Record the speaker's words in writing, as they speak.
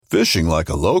Fishing like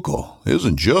a local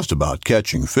isn't just about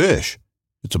catching fish.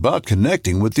 It's about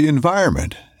connecting with the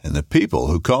environment and the people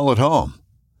who call it home.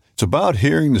 It's about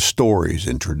hearing the stories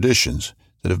and traditions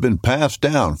that have been passed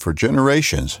down for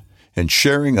generations and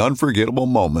sharing unforgettable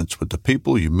moments with the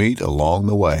people you meet along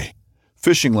the way.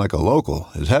 Fishing like a local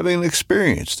is having an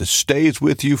experience that stays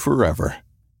with you forever.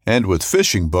 And with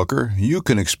Fishing Booker, you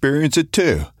can experience it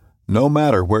too, no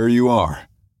matter where you are.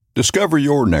 Discover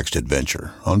your next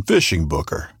adventure on Fishing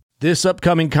Booker. This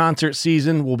upcoming concert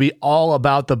season will be all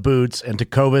about the boots, and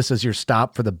Tecovas is your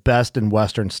stop for the best in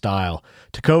Western style.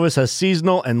 Tecovas has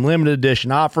seasonal and limited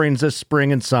edition offerings this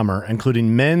spring and summer,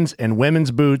 including men's and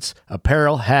women's boots,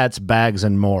 apparel, hats, bags,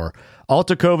 and more. All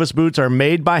Tecovas boots are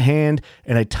made by hand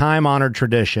in a time-honored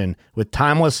tradition with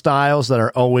timeless styles that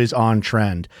are always on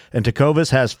trend. And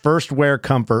Tecovas has first wear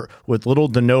comfort with little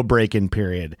to no break-in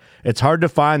period. It's hard to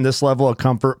find this level of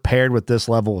comfort paired with this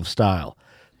level of style.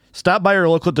 Stop by your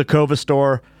local Tecovas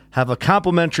store, have a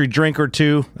complimentary drink or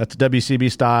two, that's WCB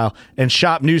style, and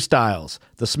shop new styles.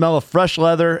 The smell of fresh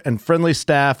leather and friendly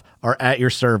staff are at your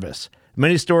service.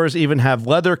 Many stores even have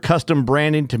leather custom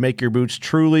branding to make your boots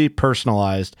truly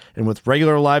personalized. And with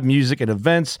regular live music and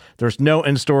events, there's no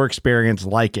in-store experience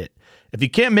like it. If you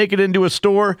can't make it into a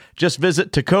store, just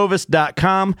visit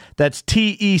tecovas.com. That's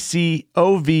TECOVAS.com.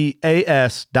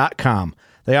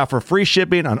 They offer free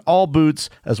shipping on all boots,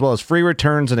 as well as free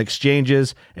returns and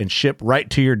exchanges, and ship right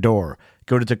to your door.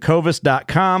 Go to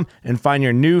tecovas.com and find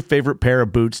your new favorite pair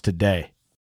of boots today.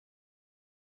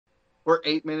 We're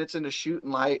 8 minutes into shooting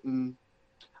light, and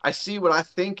I see what I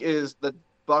think is the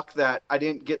buck that I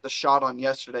didn't get the shot on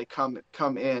yesterday come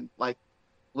in. Like,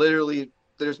 literally,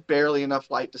 there's barely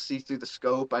enough light to see through the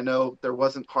scope. I know there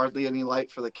wasn't hardly any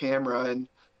light for the camera, and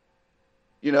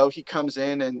you know, he comes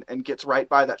in and gets right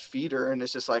by that feeder, and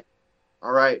it's just like,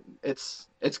 all right, it's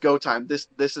go time. This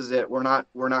is it. We're not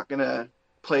gonna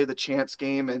play the chance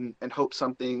game and hope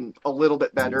something a little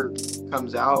bit better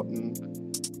comes out.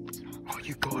 And oh,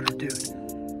 you got her, dude.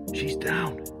 She's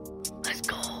down. Let's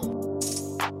go.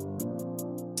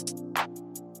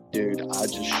 Dude, I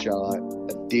just shot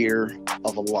a deer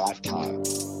of a lifetime.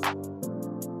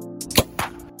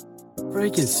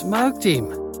 Freaking smoked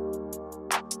him.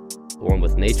 One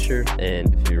with nature,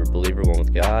 and if you're a believer, one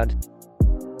with God.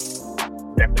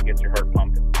 Definitely gets your heart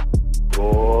pumping.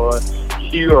 Boy,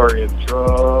 you are in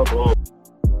trouble.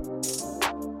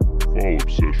 Fall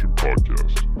Obsession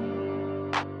Podcast.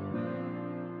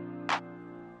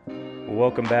 Well,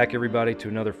 welcome back, everybody, to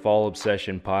another Fall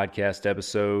Obsession Podcast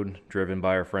episode driven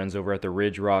by our friends over at the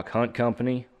Ridge Rock Hunt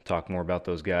Company. We'll talk more about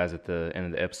those guys at the end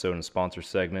of the episode and sponsor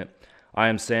segment. I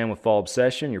am Sam with Fall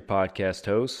Obsession, your podcast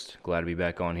host. Glad to be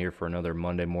back on here for another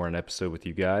Monday morning episode with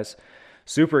you guys.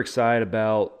 Super excited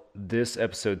about this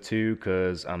episode too,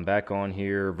 because I'm back on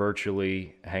here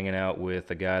virtually hanging out with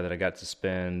a guy that I got to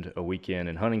spend a weekend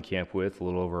in hunting camp with a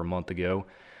little over a month ago,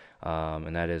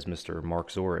 and that is Mr. Mark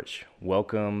Zorich.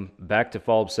 Welcome back to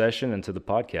Fall Obsession and to the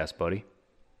podcast, buddy.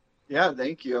 Yeah,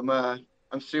 thank you.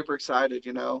 I'm super excited.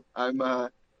 You know, I'm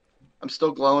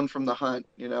still glowing from the hunt.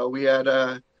 You know, we had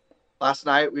last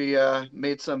night we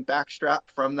made some backstrap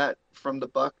from the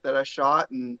buck that I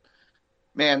shot, and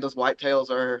man, those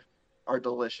whitetails are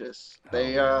delicious.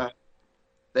 They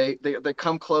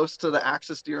come close to the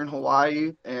axis deer in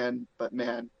Hawaii, but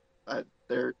man,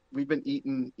 we've been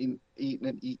eating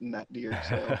that deer.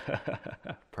 So.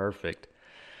 Perfect.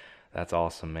 That's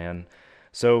awesome, man.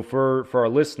 So for our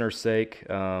listeners' sake,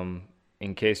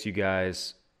 in case you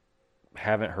guys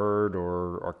haven't heard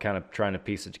or are kind of trying to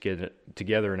piece it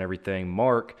together and everything,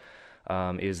 Mark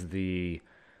is the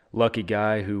lucky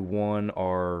guy who won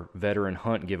our veteran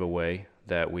hunt giveaway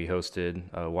that we hosted,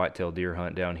 a whitetail deer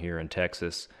hunt down here in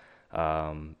Texas,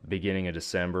 beginning of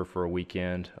December for a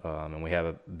weekend. And we have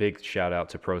a big shout out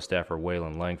to pro staffer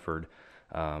Waylon Langford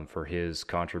for his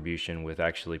contribution with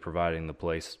actually providing the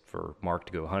place for Mark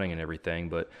to go hunting and everything.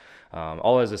 But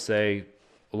all as I say,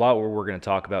 a lot of what we're going to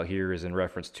talk about here is in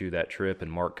reference to that trip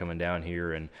and Mark coming down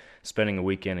here and spending a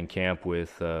weekend in camp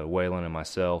with Waylon and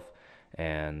myself.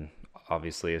 And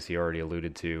obviously, as he already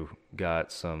alluded to,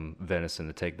 got some venison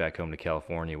to take back home to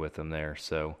California with him there.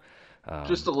 So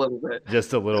just a little bit.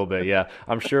 Just a little bit, yeah.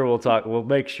 I'm sure we'll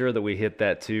make sure that we hit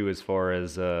that too, as far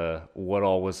as what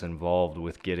all was involved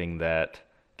with getting that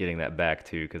back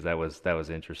too, because that was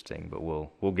interesting. But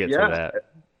we'll get to that.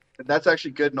 That's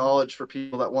actually good knowledge for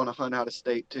people that want to hunt out of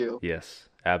state too. Yes,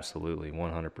 absolutely,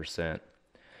 100%.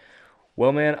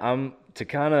 Well, man, to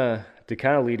kind of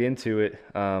lead into it,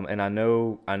 and I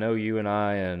know you and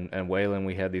I and Waylon,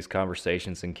 we had these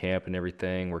conversations in camp and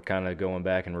everything. We're kind of going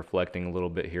back and reflecting a little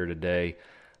bit here today.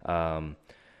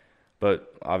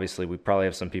 But obviously, we probably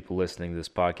have some people listening to this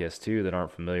podcast too that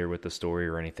aren't familiar with the story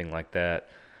or anything like that.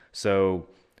 So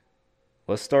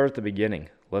let's start at the beginning.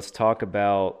 Let's talk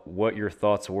about what your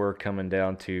thoughts were coming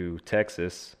down to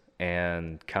Texas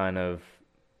and kind of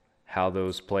how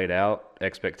those played out,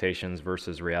 expectations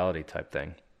versus reality type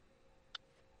thing.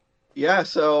 Yeah,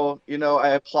 so I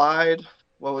applied.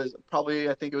 What was probably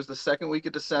I think it was the second week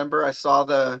of December. I saw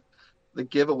the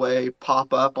giveaway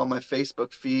pop up on my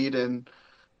Facebook feed, and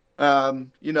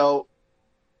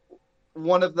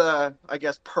one of the, I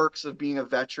guess, perks of being a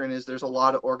veteran is there's a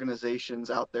lot of organizations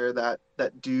out there that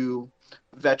do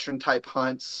veteran type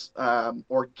hunts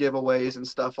or giveaways and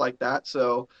stuff like that.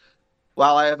 So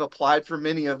while I have applied for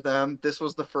many of them, this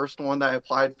was the first one that I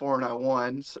applied for and I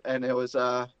won. And it was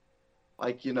that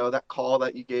call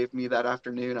that you gave me that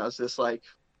afternoon, I was just like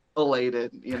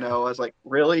elated. I was like,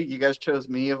 really? You guys chose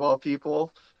me of all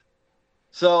people?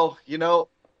 So,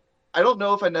 I don't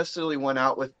know if I necessarily went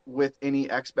out with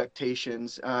any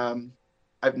expectations.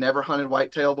 I've never hunted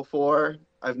whitetail before.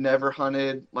 I've never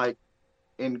hunted like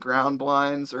in ground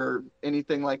blinds or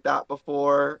anything like that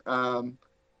before.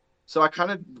 So I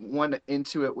kind of went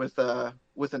into it with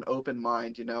an open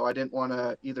mind. I didn't want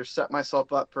to either set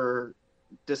myself up for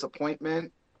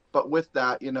disappointment, but with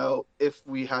that, if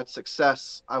we had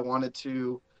success, I wanted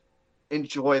to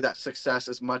enjoy that success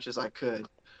as much as I could.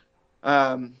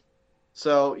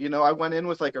 So, I went in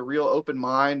with like a real open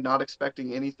mind, not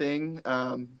expecting anything.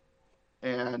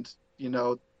 And,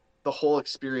 the whole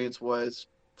experience was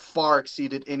far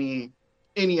exceeded any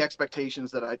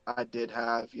expectations that I did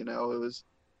have.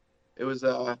 It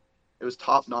was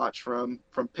top notch from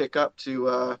pickup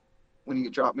to when you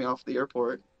dropped me off at the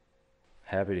airport.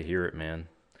 Happy to hear it, man.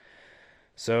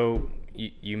 So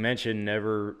you mentioned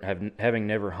having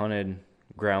never hunted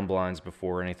ground blinds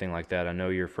before or anything like that. I know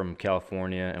you're from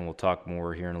California, and we'll talk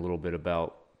more here in a little bit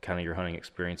about kind of your hunting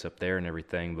experience up there and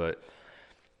everything. But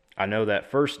I know that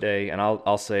first day, and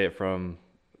I'll say it from,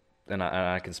 and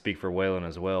I can speak for Waylon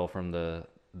as well, from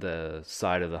the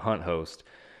side of the hunt host.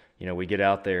 We get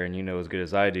out there, and as good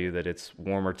as I do that it's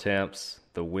warmer temps.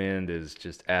 The wind is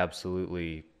just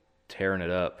absolutely tearing it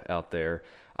up out there.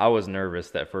 I was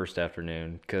nervous that first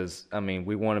afternoon because,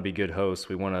 we want to be good hosts.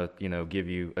 We want to, give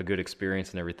you a good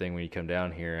experience and everything when you come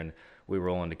down here. And we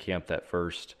roll into camp that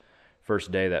first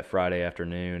day, that Friday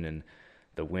afternoon, and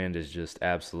the wind is just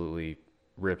absolutely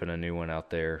ripping a new one out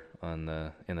there in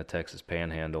the Texas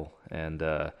Panhandle. And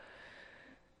I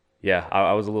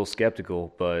was a little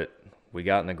skeptical, but we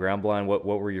got in the ground blind. What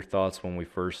were your thoughts when we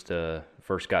first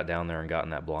got down there and got in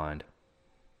that blind?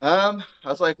 I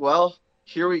was like, well,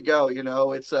 here we go.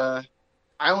 It's I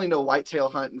only know whitetail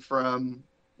hunting from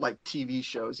like TV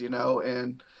shows,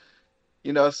 and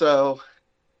so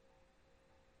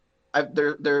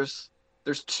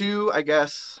there's two, I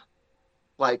guess,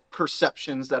 like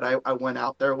perceptions that I went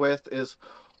out there with. Is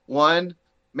one,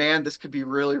 man, this could be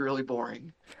really, really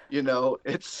boring.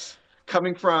 It's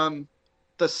coming from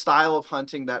the style of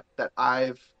hunting that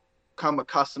I've come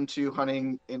accustomed to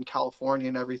hunting in California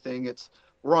and everything.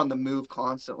 We're on the move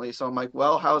constantly. So I'm like,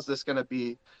 well, how is this going to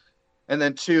be? And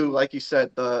then two, like you said,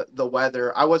 the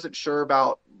weather. I wasn't sure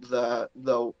about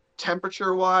the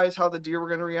temperature wise, how the deer were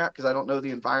going to react, because I don't know the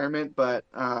environment, but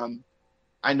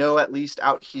I know at least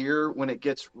out here when it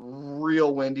gets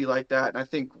real windy like that. And I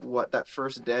think that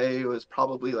first day was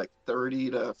probably like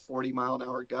 30 to 40 mile an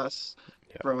hour gusts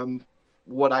from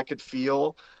what I could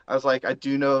feel. I was like, I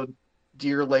do know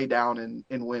deer lay down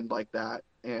in wind like that.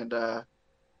 And,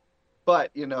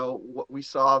 but what we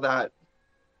saw, that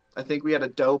I think we had a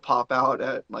doe pop out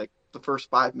at like the first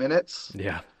 5 minutes.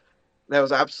 Yeah. That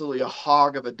was absolutely a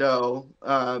hog of a doe.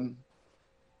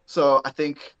 So I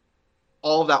think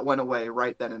all of that went away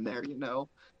right then and there.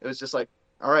 It was just like,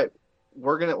 all right,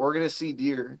 we're going to see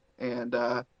deer. And,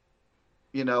 I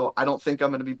don't think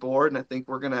I'm going to be bored. And I think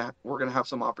we're going to have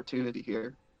some opportunity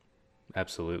here.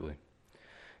 Absolutely.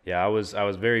 Yeah, I was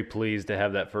very pleased to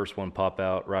have that first one pop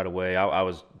out right away. I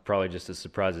was probably just as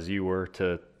surprised as you were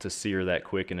to see her that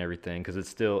quick and everything, because it's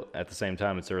still, at the same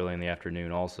time, it's early in the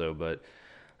afternoon also. But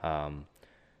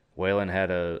Waylon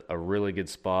had a really good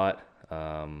spot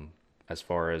as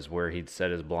far as where he'd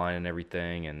set his blind and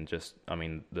everything, and just,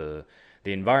 the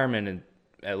environment, and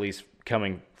at least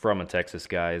coming from a Texas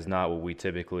guy, is not what we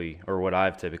typically, or what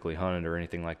I've typically hunted or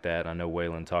anything like that. I know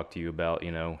Waylon talked to you about,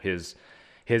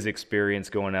 his experience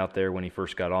going out there when he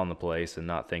first got on the place and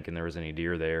not thinking there was any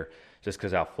deer there, just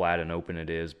because how flat and open it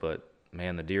is. But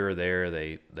man, the deer are there.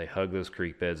 They hug those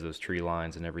creek beds, those tree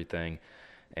lines and everything.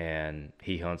 And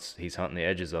he's hunting the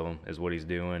edges of them is what he's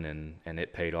doing. And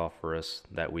it paid off for us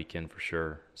that weekend for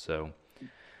sure. So.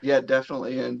 Yeah,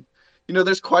 definitely. And,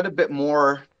 there's quite a bit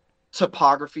more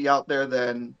topography out there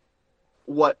than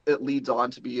what it leads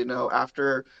on to be.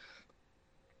 After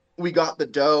we got the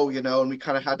doe, and we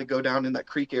kind of had to go down in that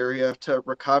creek area to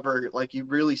recover, like you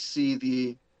really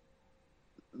see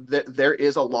there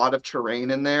is a lot of terrain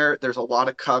in there. There's a lot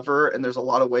of cover, and there's a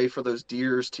lot of way for those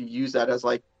deers to use that as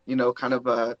like, kind of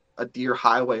a deer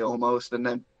highway almost, and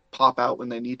then pop out when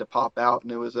they need to pop out.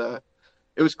 And it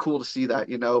was cool to see that,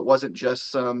 it wasn't just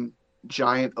some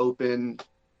giant open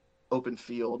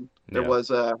field. There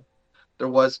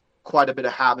was quite a bit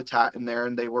of habitat in there,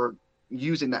 and they were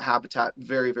using that habitat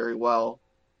very, very well.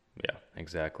 Yeah,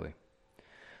 exactly.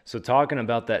 So talking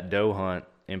about that doe hunt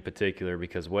in particular,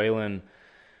 because Waylon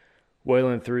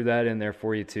threw that in there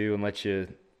for you too, and let you,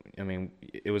 I mean,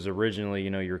 it was originally,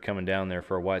 you were coming down there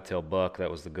for a whitetail buck.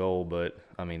 That was the goal. But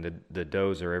I mean, the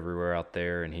does are everywhere out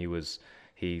there, and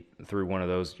he threw one of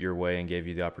those your way and gave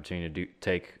you the opportunity to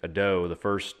take a doe the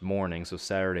first morning, so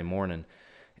Saturday morning.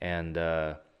 And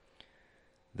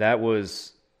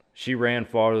she ran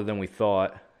farther than we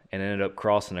thought and ended up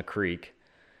crossing a creek.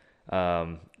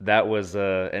 That was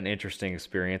an interesting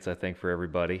experience, I think, for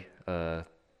everybody,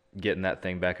 getting that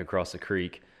thing back across the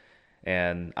creek.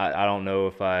 And I don't know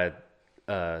if I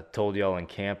told y'all in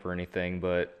camp or anything,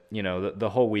 but the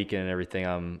whole weekend and everything,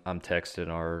 I'm texting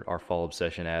our Fall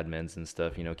Obsession admins and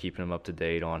stuff, keeping them up to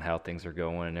date on how things are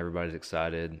going, and everybody's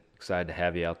excited to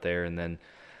have you out there. And then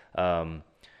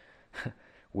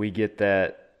we get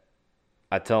that.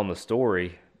 I tell them the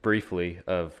story briefly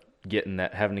of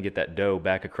having to get that doe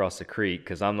back across the creek,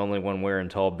 because I'm the only one wearing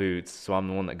tall boots, so I'm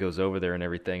the one that goes over there and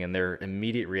everything. And their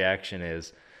immediate reaction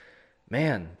is,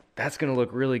 "Man, that's going to look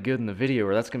really good in the video,"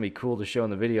 or "That's going to be cool to show in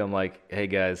the video." I'm like, "Hey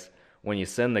guys, when you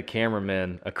send the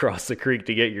cameraman across the creek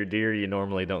to get your deer, you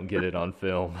normally don't get it on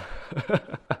film."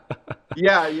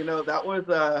 Yeah, that was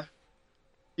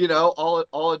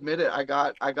I'll admit it. I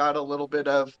got a little bit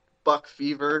of buck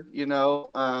fever,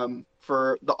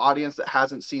 for the audience that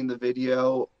hasn't seen the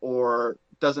video or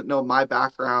doesn't know my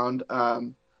background.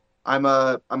 I'm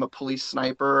a police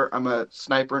sniper. I'm a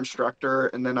sniper instructor,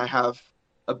 and then I have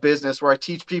a business where I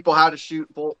teach people how to shoot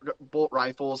bolt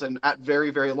rifles, and at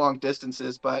very, very long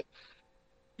distances. But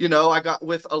I got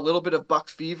with a little bit of buck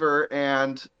fever,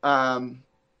 and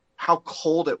how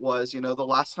cold it was. The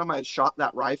last time I had shot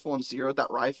that rifle and zeroed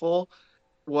that rifle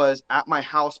was at my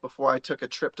house before I took a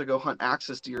trip to go hunt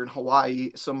axis deer in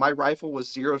Hawaii. So my rifle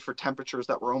was zeroed for temperatures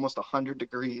that were almost 100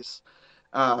 degrees.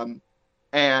 And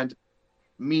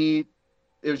it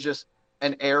was just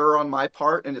an error on my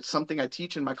part. And it's something I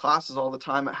teach in my classes all the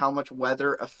time, at how much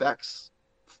weather affects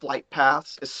flight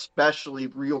paths, especially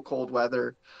real cold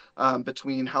weather,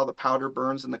 between how the powder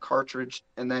burns in the cartridge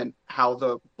and then how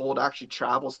the bolt actually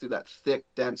travels through that thick,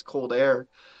 dense, cold air.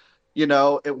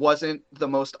 It wasn't the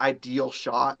most ideal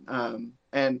shot.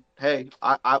 And hey,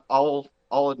 I'll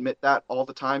admit that all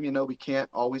the time. We can't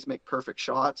always make perfect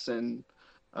shots. And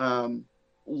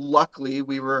luckily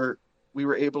we were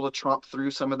able to tromp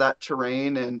through some of that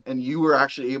terrain, and you were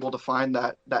actually able to find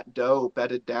that doe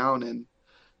bedded down. And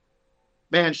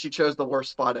man, she chose the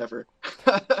worst spot ever.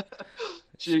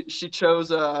 She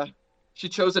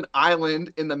chose an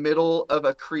island in the middle of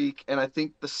a creek, and I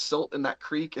think the silt in that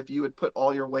creek, if you had put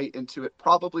all your weight into it,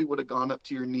 probably would have gone up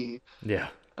to your knee. Yeah.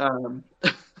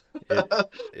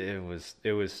 It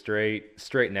was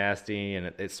straight nasty, and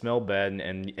it smelled bad.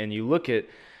 And you look at,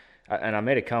 and I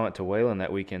made a comment to Waylon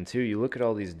that weekend too. You look at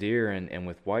all these deer, and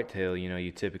with whitetail,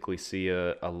 you typically see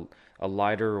a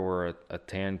lighter or a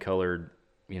tan colored,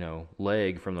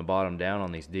 leg from the bottom down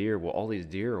on these deer. Well, all these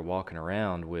deer are walking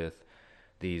around with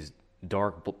these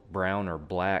dark brown or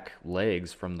black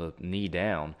legs from the knee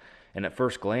down. And at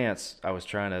first glance, I was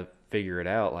trying to figure it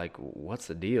out, like, what's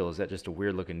the deal? Is that just a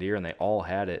weird looking deer? And they all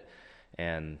had it.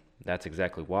 And that's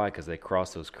exactly why, because they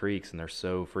cross those creeks and they're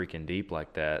so freaking deep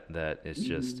like that it's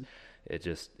just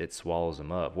it swallows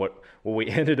them up. What we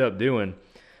ended up doing,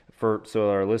 so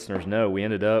our listeners know, we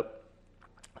ended up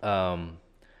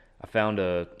I found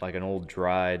an old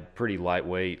dried, pretty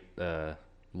lightweight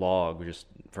log just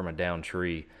from a down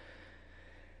tree,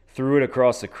 threw it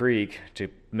across the creek to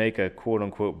make a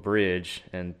quote-unquote bridge,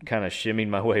 and kind of shimmied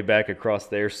my way back across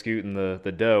there, scooting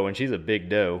the doe. And she's a big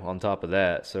doe on top of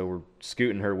that, so we're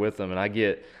scooting her with them. And I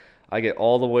get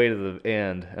all the way to the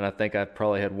end, and I think I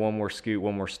probably had one more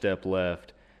step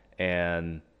left,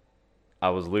 and I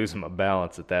was losing my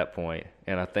balance at that point.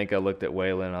 And I think I looked at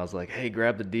Waylon, and I was like, "Hey,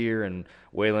 grab the deer." And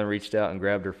Waylon reached out and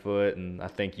grabbed her foot, and I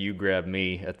think you grabbed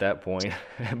me at that point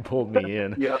and pulled me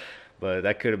in. Yeah. But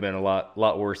that could have been a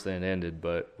lot worse than it ended.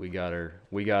 But we got her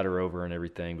over and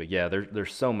everything. But yeah,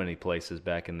 there's so many places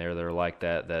back in there that are like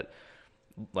that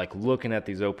like looking at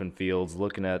these open fields,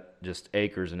 looking at just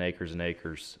acres and acres and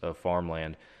acres of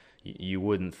farmland, you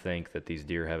wouldn't think that these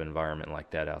deer have an environment like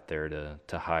that out there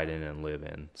to hide in and live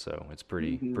in. So it's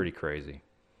pretty crazy.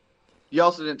 You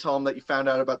also didn't tell them that you found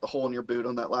out about the hole in your boot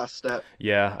on that last step.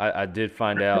 Yeah, I did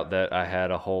find out that I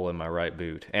had a hole in my right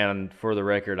boot, and for the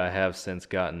record, I have since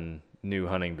gotten new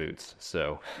hunting boots.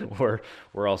 So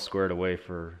we're all squared away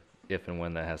for if and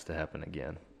when that has to happen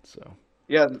again. So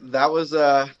yeah, that was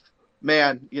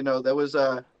man,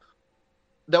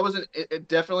 that was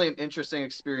definitely an interesting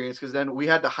experience, because then we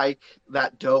had to hike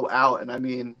that doe out, and I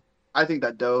mean, I think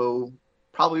that doe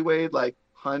probably weighed like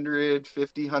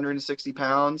 150, 160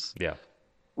 pounds. Yeah.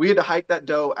 We had to hike that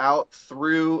doe out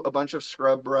through a bunch of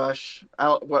scrub brush.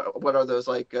 Out what are those,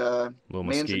 like little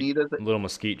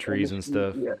mesquite trees and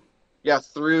stuff. Yeah,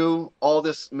 through all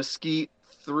this mesquite,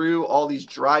 through all these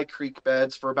dry creek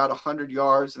beds for about 100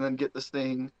 yards, and then get this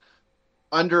thing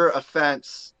under a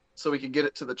fence so we could get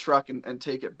it to the truck and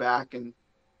take it back. And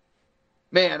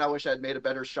man, I wish I'd made a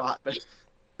better shot, but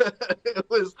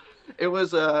it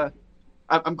was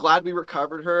I'm glad we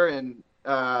recovered her, and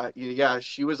yeah,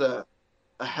 she was a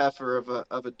heifer of a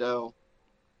doe.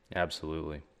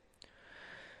 Absolutely.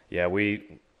 Yeah,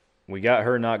 we got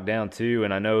her knocked down too,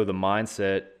 and I know the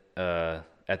mindset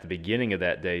at the beginning of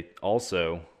that day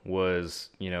also was,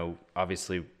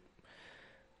 obviously,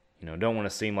 don't want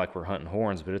to seem like we're hunting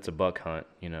horns, but it's a buck hunt,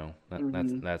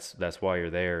 that's why you're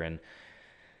there. And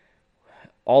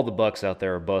all the bucks out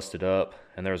there are busted up,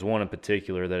 and there was one in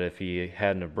particular that if he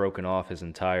hadn't have broken off his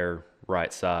entire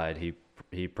right side, he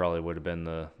probably would have been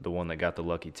the one that got the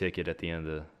lucky ticket at the end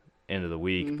of the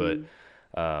week. But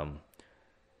kind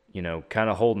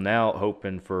of holding out,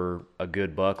 hoping for a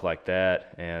good buck like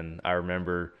that. And I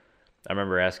remember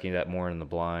asking that morning in the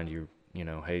blind,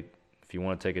 hey, if you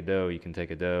want to take a doe, you can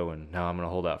take a doe, and no, I'm going to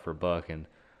hold out for a buck. And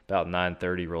about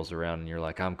 9:30 rolls around, and you're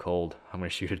like, I'm cold. I'm going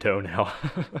to shoot a doe now.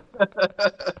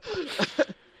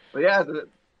 But yeah,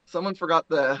 someone forgot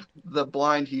the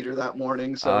blind heater that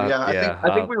morning. So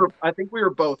I think we were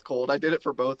both cold. I did it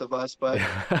for both of us, but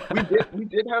we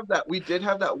did have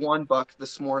that one buck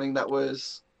this morning that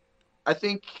was, I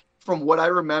think from what I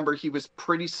remember, he was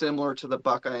pretty similar to the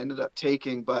buck I ended up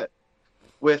taking, but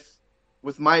with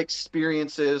my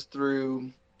experiences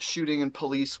through shooting and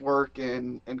police work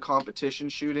and competition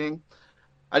shooting,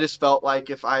 I just felt like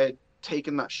if I had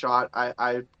taken that shot,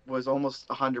 I was almost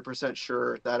 100%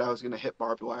 sure that I was going to hit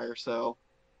barbed wire. So,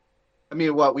 I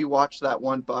mean, we watched that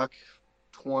one buck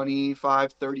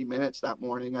 25, 30 minutes that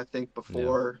morning, I think,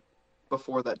 before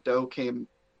that doe came,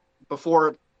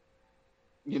 before,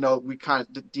 we kind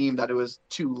of deemed that it was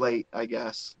too late, I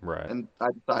guess. Right. And I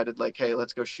decided, like, hey,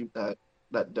 let's go shoot that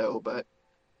doe. But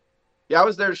yeah, I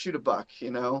was there to shoot a buck,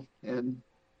 and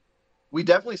we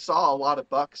definitely saw a lot of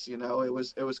bucks. It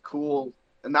was cool.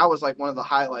 And that was like one of the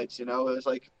highlights, it was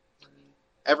like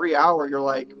every hour you're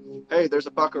like, hey, there's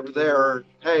a buck over there, or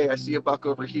hey, I see a buck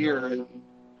over here. And,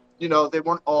 they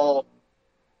weren't all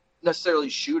necessarily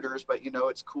shooters, but,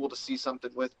 it's cool to see something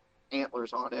with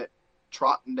antlers on it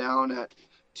trotting down at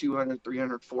 200,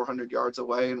 300, 400 yards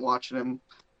away, and watching him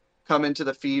come into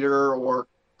the feeder or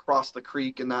cross the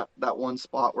creek in that one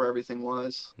spot where everything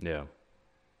was. Yeah,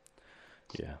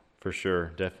 for sure.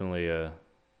 Definitely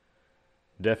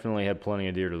had plenty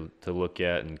of deer to look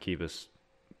at and keep us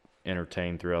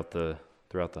entertained throughout the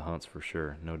hunts, for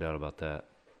sure. No doubt about that.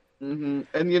 Mm-hmm.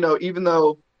 And even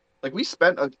though like we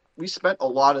spent a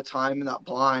lot of time in that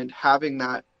blind, having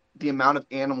the amount of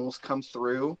animals come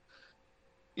through,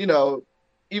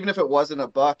 even if it wasn't a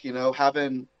buck,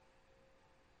 having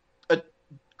a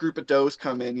group of does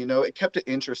come in, it kept it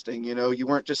interesting. You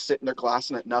weren't just sitting there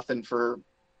glassing at nothing for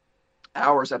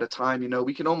hours at a time.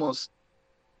 We can almost,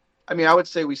 I would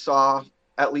say we saw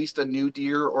at least a new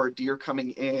deer or a deer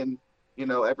coming in,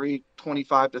 every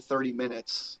 25 to 30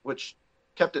 minutes, which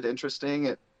kept it interesting.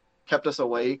 It kept us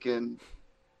awake and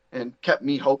kept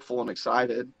me hopeful and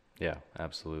excited. Yeah,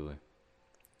 absolutely.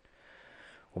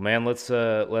 Well, man, let's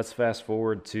fast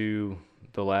forward to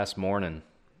the last morning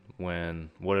when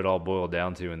what it all boiled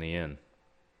down to in the end.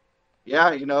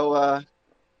 Yeah,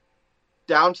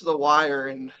 down to the wire,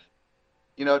 and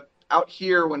out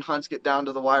here when hunts get down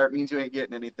to the wire, it means you ain't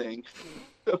getting anything.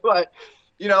 But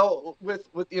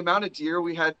with the amount of deer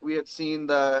we had seen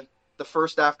the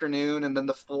first afternoon, and then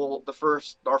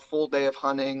our full day of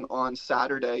hunting on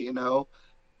Saturday,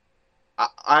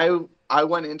 I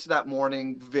went into that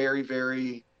morning very,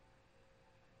 very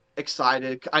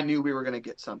excited. I knew we were going to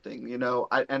get something,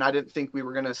 and I didn't think we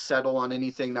were going to settle on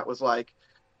anything that was like,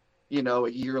 a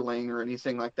yearling or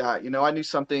anything like that. I knew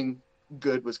something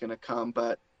good was going to come,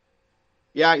 but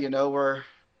yeah,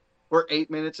 we're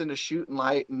 8 minutes into shooting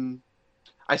light, and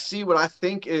I see what I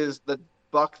think is the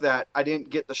buck that I didn't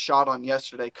get the shot on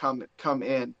yesterday come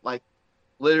in. Like,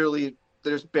 literally,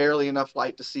 there's barely enough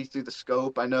light to see through the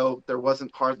scope. I know there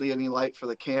wasn't hardly any light for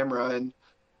the camera, and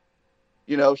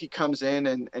he comes in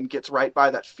and gets right by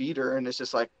that feeder, and it's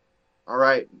just like, all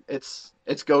right, it's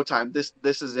go time.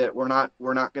 This is it. We're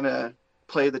not gonna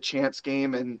play the chance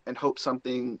game and hope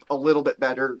something a little bit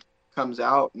better comes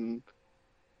out. And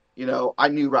I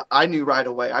knew right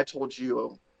away. I told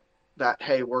you that,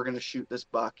 hey, we're gonna shoot this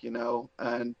buck,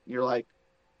 and you're like,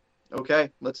 okay,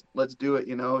 let's do it.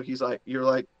 He's like, you're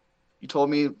like, you told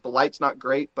me the light's not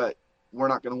great, but we're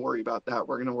not gonna worry about that.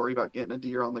 We're gonna worry about getting a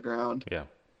deer on the ground. Yeah.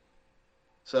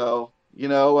 So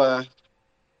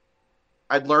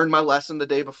I'd learned my lesson the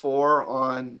day before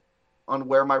on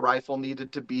where my rifle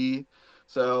needed to be.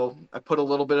 So I put a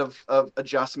little bit of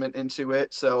adjustment into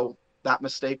it, so that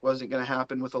mistake wasn't going to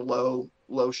happen with a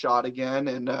low shot again.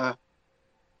 And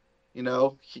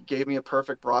he gave me a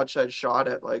perfect broadside shot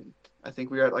at, like, I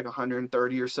think we were at like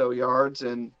 130 or so yards.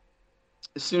 And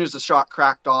as soon as the shot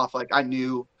cracked off, like, I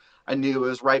knew it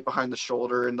was right behind the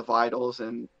shoulder and the vitals.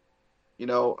 And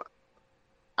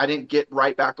I didn't get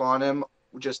right back on him,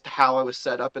 just how I was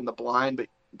set up in the blind,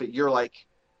 but you're like,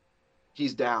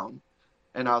 he's down.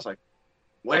 And I was like,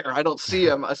 where? I don't see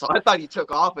him. So I thought he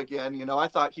took off again. I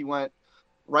thought he went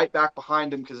right back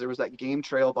behind him because there was that game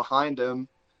trail behind him.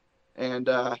 And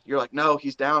you're like, no,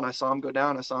 he's down. I saw him go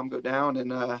down.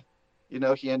 And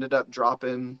he ended up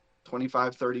dropping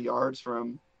 25, 30 yards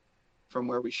from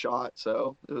where we shot.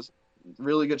 So it was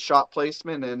really good shot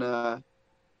placement. And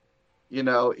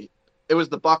it was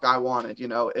the buck I wanted.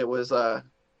 It was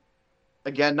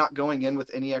again, not going in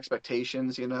with any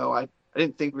expectations. I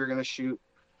didn't think we were going to shoot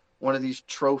one of these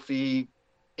trophy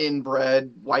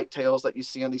inbred whitetails that you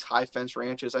see on these high fence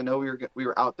ranches. I know we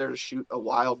were out there to shoot a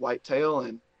wild whitetail,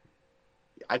 and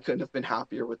I couldn't have been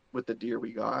happier with the deer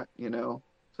we got.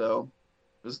 So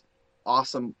it was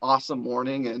awesome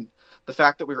morning. And the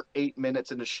fact that we were 8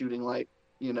 minutes into shooting light,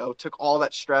 took all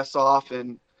that stress off,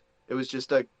 and it was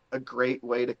just a great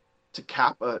way to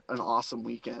cap an awesome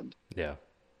weekend. Yeah,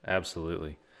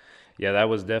 absolutely. Yeah, that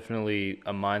was definitely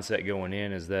a mindset going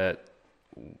in, is that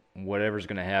whatever's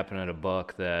going to happen at a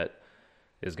buck that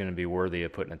is going to be worthy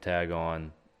of putting a tag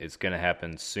on, it's going to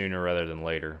happen sooner rather than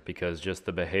later, because just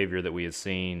the behavior that we had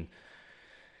seen,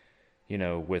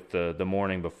 with the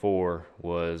morning before,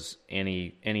 was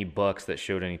any bucks that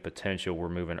showed any potential were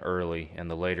moving early, and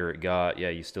the later it got, yeah,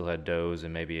 you still had does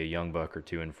and maybe a young buck or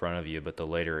two in front of you, but the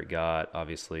later it got,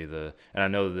 obviously and I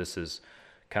know this is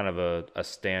kind of a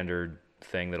standard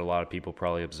thing that a lot of people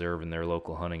probably observe in their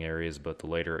local hunting areas, but the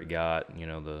later it got,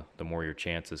 the more your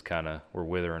chances kind of were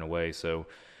withering away. So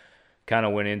kind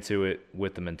of went into it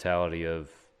with the mentality of,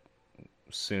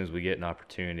 as soon as we get an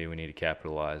opportunity, we need to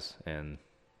capitalize. And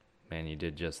man, you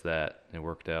did just that. It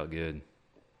worked out good.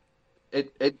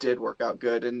 It did work out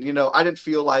good. And I didn't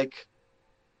feel like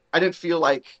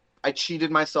I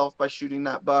cheated myself by shooting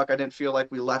that buck. I didn't feel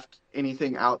like we left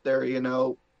anything out there.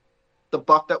 The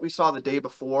buck that we saw the day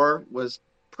before was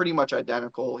pretty much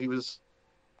identical. He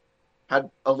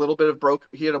had a little bit of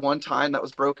he had a one time that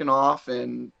was broken off,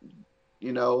 and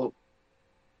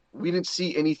we didn't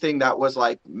see anything that was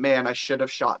like, man, I should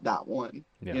have shot that one.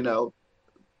 Yeah.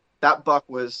 That buck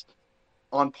was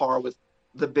on par with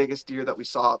the biggest deer that we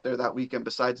saw out there that weekend,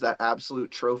 besides that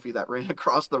absolute trophy that ran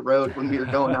across the road when we were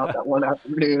going out that one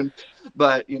afternoon.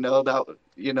 But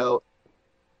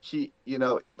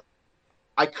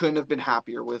I couldn't have been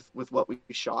happier with what we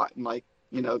shot. And like,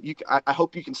 I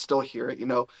hope you can still hear it.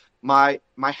 My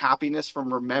happiness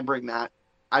from remembering that,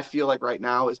 I feel like right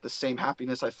now, is the same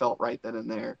happiness I felt right then and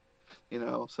there.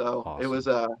 So awesome.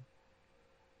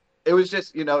 It was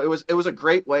just, it was a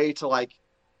great way to like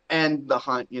end the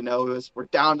hunt. We're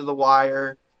down to the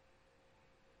wire,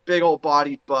 big old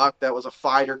bodied buck that was a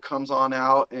fighter comes on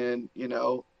out, and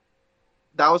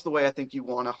that was the way I think you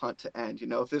want a hunt to end.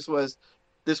 If this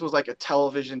was like a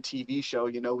television TV show,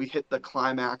 we hit the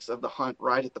climax of the hunt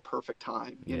right at the perfect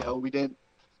time. We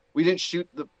didn't shoot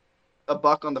a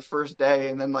buck on the first day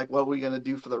and then like, what are we going to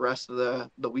do for the rest of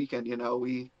the weekend?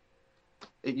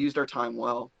 It used our time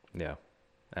well. Yeah,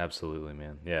 absolutely,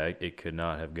 man. Yeah, it could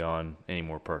not have gone any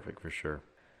more perfect, for sure.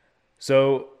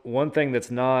 So one thing that's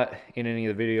not in any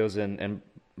of the videos, and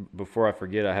before I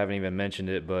forget, I haven't even mentioned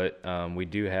it, but we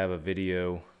do have a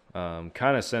video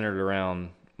kind of centered around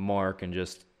Mark and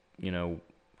just,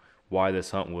 why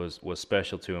this hunt was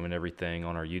special to him and everything,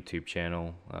 on our YouTube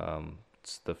channel.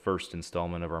 It's the first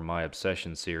installment of our My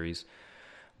Obsession series,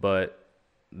 but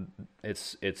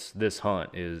it's this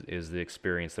hunt is the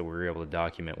experience that we were able to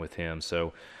document with him.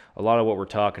 So a lot of what we're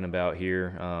talking about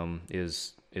here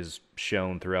is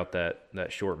shown throughout that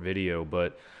short video.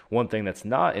 But one thing that's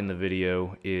not in the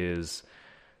video is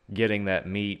getting that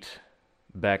meat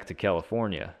back to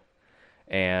California.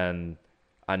 And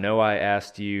I know I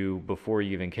asked you before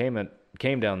you even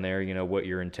came down there, you know, what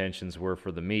your intentions were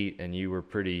for the meat, and you were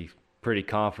pretty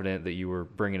confident that you were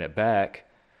bringing it back,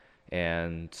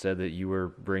 and said that you were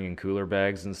bringing cooler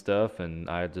bags and stuff. And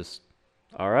I just,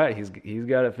 all right, he's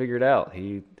got it figured out.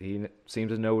 He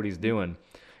seems to know what he's doing,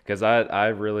 because I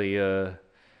really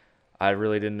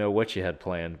didn't know what you had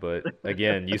planned. But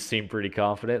again, you seem pretty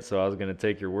confident, so I was going to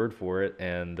take your word for it.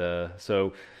 And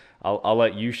so I'll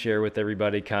let you share with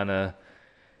everybody kind of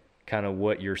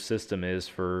what your system is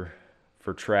for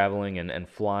traveling and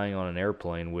flying on an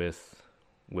airplane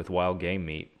with wild game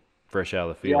meat fresh out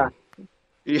of the field.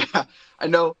 Yeah, I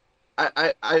know.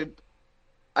 I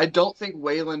don't think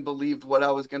Waylon believed what I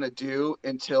was going to do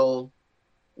until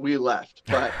we left.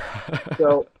 But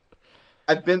so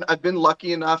I've been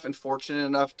lucky enough and fortunate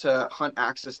enough to hunt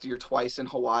axis deer twice in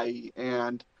Hawaii,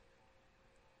 and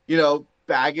you know,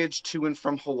 baggage to and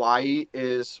from Hawaii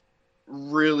is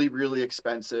really, really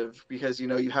expensive, because you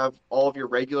know, you have all of your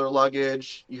regular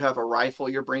luggage, you have a rifle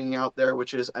you're bringing out there,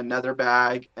 which is another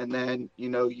bag, and then you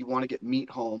know, you want to get meat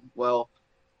home. Well,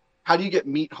 how do you get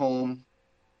meat home,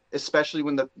 especially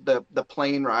when the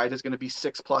plane ride is going to be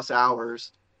 6+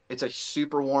 hours? It's a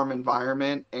super warm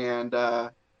environment, and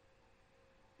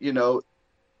you know,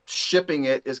 shipping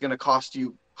it is going to cost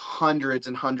you hundreds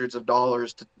and hundreds of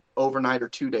dollars to overnight or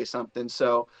 2-day something.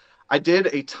 So I did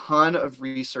a ton of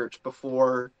research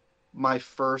before my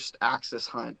first axis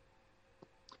hunt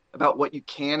about what you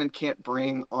can and can't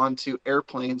bring onto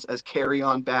airplanes as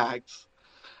carry-on bags,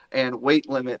 and weight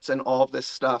limits and all of this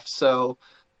stuff. So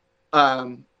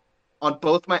on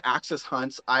both my axis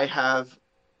hunts, I have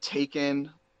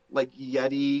taken like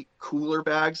Yeti cooler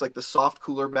bags, like the soft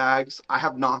cooler bags. I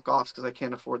have knockoffs because I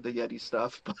can't afford the Yeti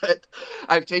stuff, but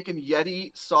I've taken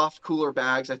Yeti soft cooler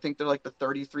bags. I think they're like the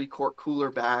 33 quart cooler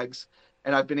bags,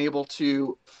 and I've been able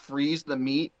to freeze the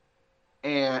meat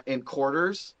in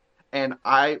quarters, and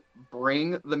I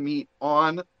bring the meat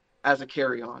on as a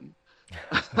carry-on.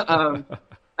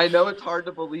 I know it's hard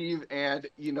to believe, and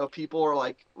you know, people are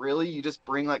like, really, you just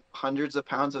bring like hundreds of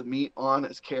pounds of meat on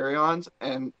as carry-ons?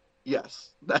 And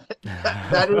yes, that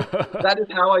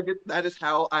is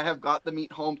how I have got the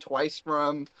meat home twice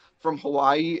from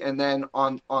Hawaii, and then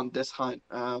on this hunt.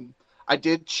 I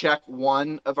did check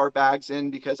one of our bags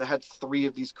in because I had 3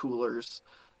 of these coolers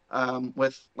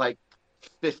with like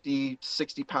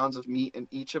 50-60 pounds of meat in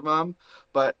each of them,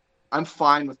 but I'm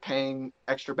fine with paying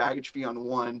extra baggage fee on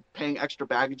one. Paying extra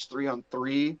baggage 3 on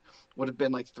 3 would have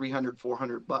been like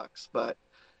 $300-$400. But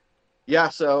yeah,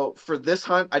 so for this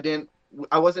hunt,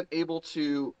 I wasn't able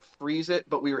to freeze it,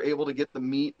 but we were able to get the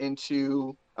meat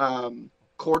into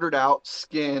quartered out,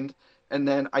 skinned, and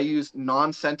then I used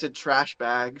non-scented trash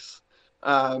bags.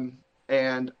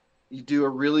 And you do a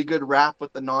really good wrap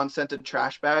with the non-scented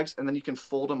trash bags, and then you can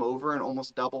fold them over and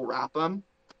almost double wrap them.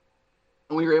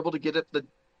 And we were able to get it, the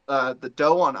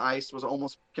dough on ice was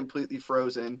almost completely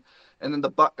frozen, and then the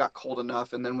butt got cold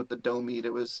enough, and then with the dough meat,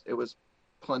 it was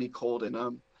plenty cold in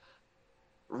them.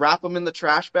 Wrap them in the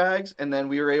trash bags, and then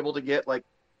we were able to get like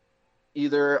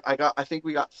I think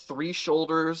we got 3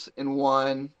 shoulders in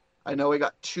one. I know we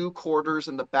got 2 quarters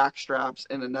in the back straps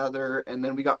in another, and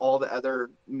then we got all the other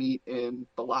meat in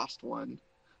the last one.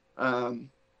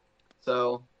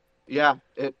 So yeah,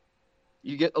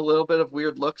 you get a little bit of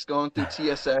weird looks going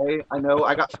through TSA. I know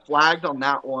I got flagged on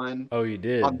that one. Oh, you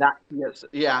did? On that, yes.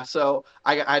 Yeah, so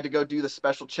I had to go do the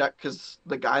special check because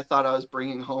the guy thought I was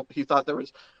bringing home, he thought there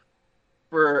was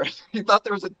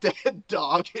a dead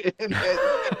dog in it. And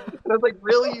I was like,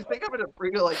 really? You think I'm going to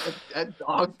bring like a dead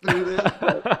dog through this?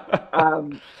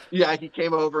 But, yeah, he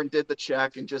came over and did the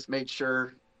check and just made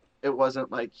sure it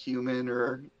wasn't like human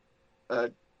or a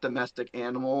domestic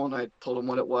animal. And I told him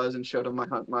what it was and showed him my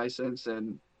hunt license.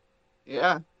 And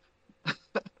yeah,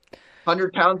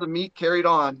 100 pounds of meat carried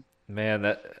on.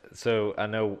 Man, so I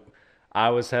know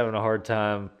I was having a hard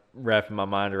time wrapping my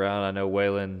mind around. I know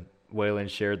Waylon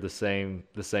shared the same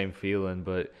feeling,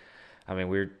 but I mean,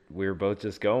 we were both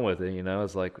just going with it, you know.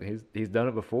 It's like he's done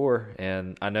it before,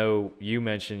 and I know you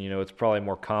mentioned, you know, it's probably a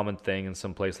more common thing in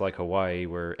some place like Hawaii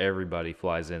where everybody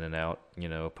flies in and out, you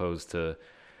know, opposed to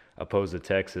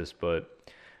Texas. But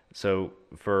so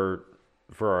for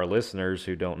our listeners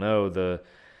who don't know,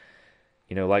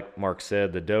 you know, like Mark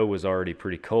said, the dough was already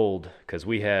pretty cold because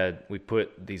we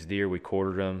put these deer, we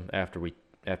quartered them after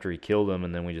he killed them,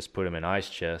 and then we just put them in ice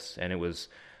chests, and it was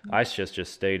ice chests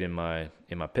just stayed in my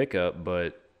pickup,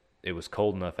 but it was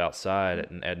cold enough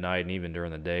outside at night and even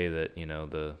during the day that, you know,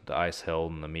 the ice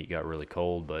held and the meat got really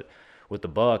cold. But with the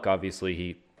buck, obviously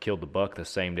he killed the buck the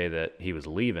same day that he was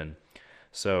leaving.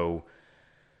 So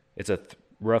it's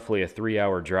roughly a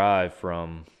 3-hour drive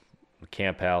from the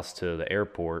camp house to the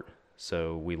airport.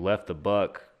 So we left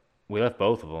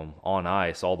both of them on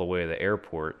ice all the way to the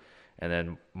airport. And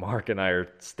then Mark and I are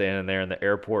standing there in the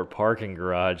airport parking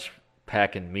garage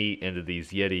packing meat into these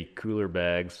Yeti cooler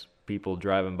bags, people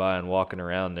driving by and walking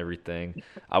around and everything.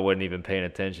 I wasn't even paying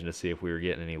attention to see if we were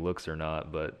getting any looks or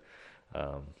not. But,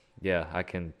 yeah, I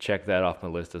can check that off my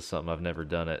list as something I've never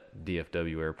done at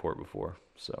DFW Airport before.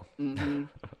 So,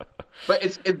 But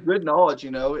it's good knowledge,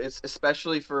 you know. It's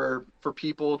especially for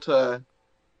people to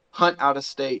hunt out of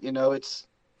state. You know, it's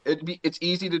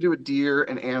easy to do a deer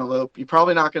and antelope. You're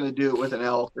probably not going to do it with an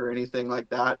elk or anything like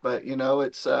that. But you know,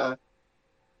 it's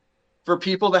for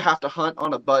people that have to hunt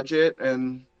on a budget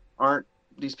and aren't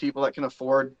these people that can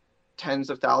afford tens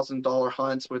of $1,000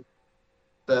 hunts with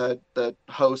the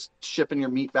host shipping your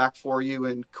meat back for you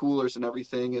and coolers and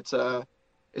everything. It's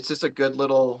just a good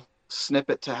little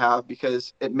snippet to have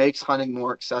because it makes hunting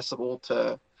more accessible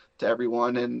to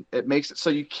everyone, and it makes it so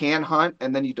you can hunt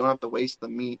and then you don't have to waste the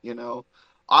meat. You know,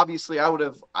 obviously I would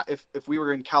have, if we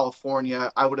were in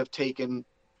California, I would have taken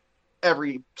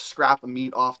every scrap of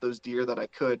meat off those deer that I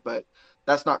could, but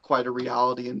that's not quite a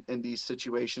reality in these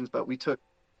situations. But we took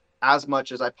as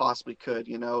much as I possibly could.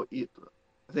 You know, I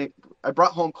think I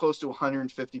brought home close to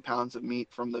 150 pounds of meat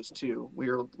from those two. We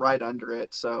were right under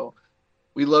it, so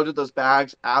we loaded those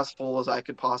bags as full as I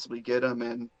could possibly get them,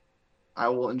 and I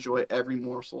will enjoy every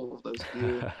morsel of those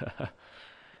deer.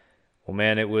 Well,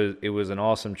 man, it was an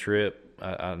awesome trip.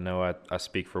 I know I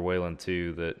speak for Waylon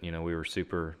too, that, you know, we were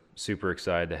super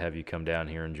excited to have you come down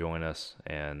here and join us,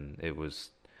 and it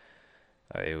was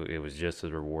just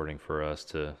as rewarding for us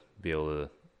to be able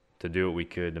to do what we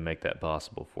could to make that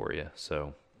possible for you.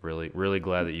 So really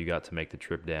glad that you got to make the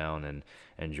trip down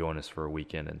and join us for a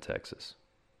weekend in Texas.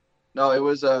 No, it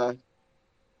was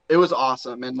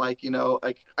awesome, and like, you know,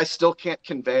 like I still can't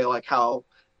convey like how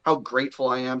grateful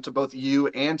I am to both you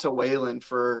and to Waylon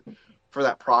for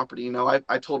that property. You know,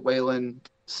 I told Waylon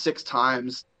 6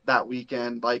 times that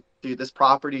weekend, like, dude, this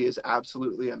property is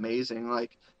absolutely amazing.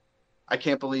 Like, I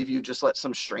can't believe you just let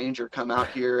some stranger come out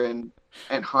here and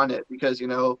hunt it, because, you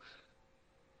know,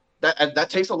 that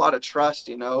takes a lot of trust.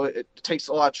 You know, it takes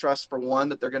a lot of trust for one,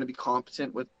 that they're going to be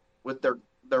competent with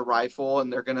their rifle,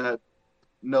 and they're going to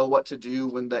know what to do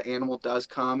when the animal does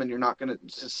come, and you're not going to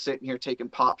just sit here taking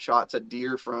pop shots at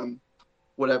deer from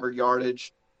whatever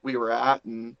yardage we were at.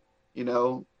 And, you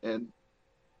know, and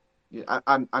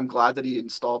I'm glad that he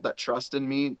installed that trust in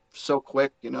me so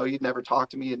quick. You know, he'd never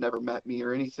talked to me, he'd never met me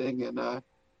or anything. And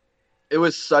it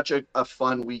was such a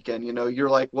fun weekend. You know, you're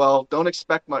like, well, don't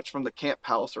expect much from the camp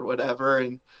house or whatever.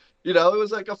 And, you know, it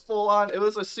was like it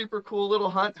was a super cool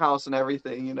little hunt house and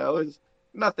everything. You know, it's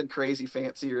nothing crazy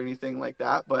fancy or anything like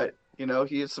that. But, you know,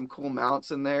 he had some cool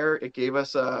mounts in there. It gave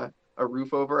us a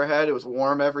roof over our head. It was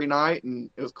warm every night, and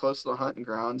it was close to the hunting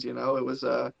grounds. You know, it was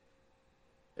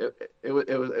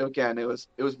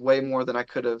it was way more than I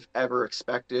could have ever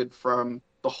expected from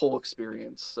the whole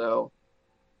experience. So,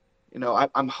 you know,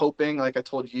 I'm hoping, like I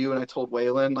told you and I told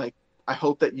Waylon, like, I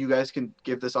hope that you guys can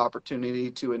give this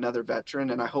opportunity to another veteran,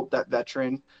 and I hope that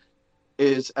veteran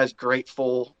is as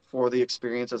grateful for the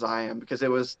experience as I am, because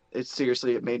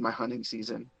it made my hunting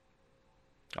season.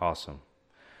 Awesome.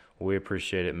 We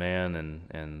appreciate it, man,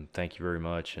 and thank you very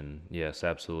much. And yes,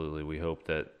 absolutely, we hope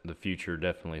that the future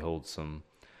definitely holds some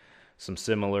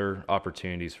similar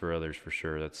opportunities for others, for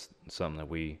sure. That's something that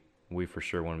we for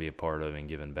sure want to be a part of, and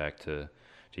giving back to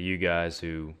you guys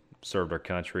who served our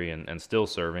country and still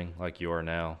serving like you are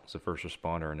now as a first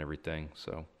responder and everything.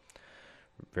 So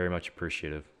very much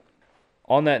appreciative.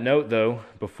 On that note, though,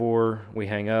 before we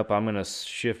hang up, I'm going to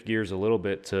shift gears a little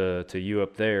bit to you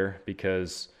up there,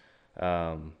 because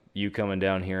you coming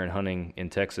down here and hunting in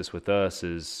Texas with us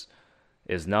is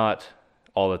not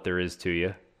all that there is to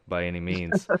you by any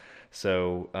means.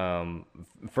 So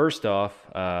first off,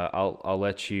 I'll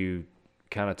let you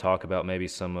kind of talk about maybe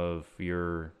some of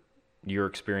your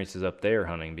experiences up there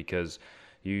hunting, because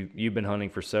you've been hunting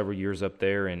for several years up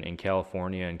there in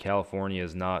California, and California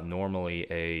is not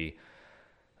normally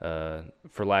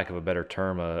for lack of a better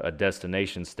term, a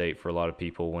destination state for a lot of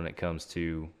people when it comes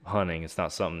to hunting. It's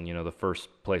not something, you know, the first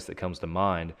place that comes to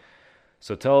mind.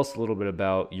 So tell us a little bit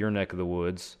about your neck of the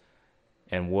woods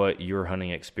and what your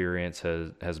hunting experience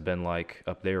has been like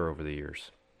up there over the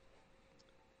years.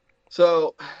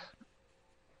 So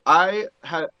I'm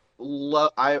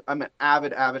an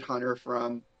avid hunter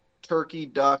from turkey,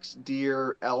 ducks,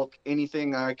 deer, elk,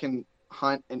 anything I can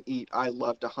hunt and eat, I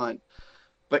love to hunt.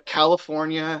 But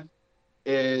California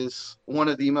is one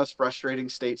of the most frustrating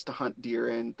states to hunt deer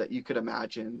in that you could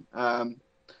imagine.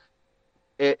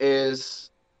 It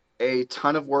is a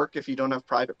ton of work if you don't have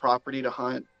private property to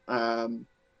hunt.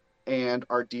 And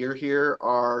our deer here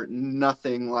are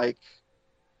nothing like,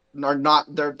 are not,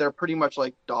 they're pretty much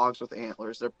like dogs with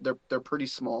antlers. They're pretty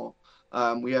small.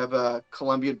 We have a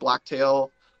Columbian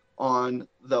blacktail on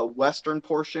the western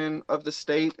portion of the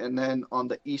state, and then on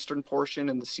the eastern portion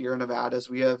in the Sierra Nevadas,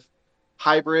 we have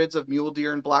hybrids of mule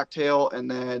deer and blacktail, and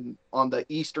then on the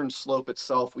eastern slope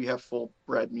itself, we have full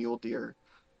bred mule deer.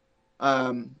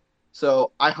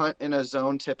 So I hunt in a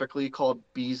zone typically called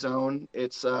B zone.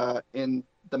 It's in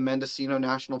the Mendocino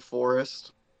National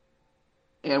Forest,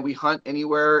 and we hunt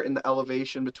anywhere in the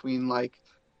elevation between like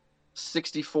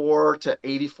 64 to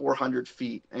 8,400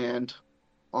 feet. And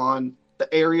on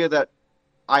the area that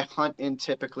I hunt in,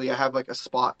 typically I have like a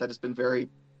spot that has been very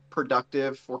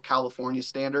productive for California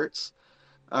standards.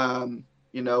 You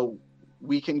know,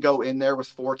 we can go in there with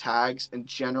 4 tags and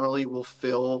generally we'll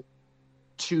fill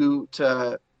 2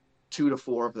 to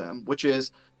 4 of them, which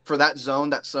is for that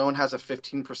zone has a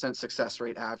 15% success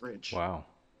rate average. Wow.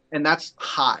 And that's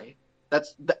high.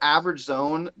 That's the average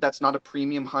zone. That's not a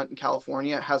premium hunt in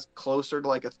California. It has closer to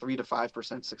like a 3 to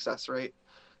 5% success rate.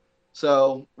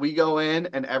 So we go in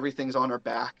and everything's on our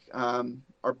back.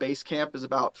 Our base camp is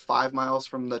about 5 miles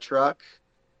from the truck,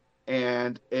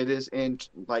 and it is in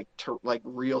like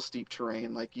real steep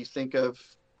terrain. Like you think of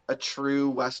a true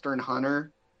Western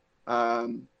hunter,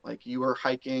 like you are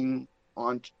hiking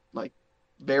on like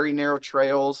very narrow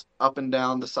trails up and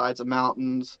down the sides of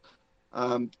mountains.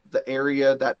 The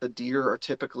area that the deer are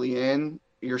typically in,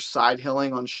 you're side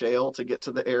hilling on shale to get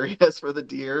to the areas for the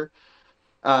deer.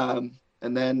 And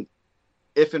then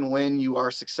if and when you are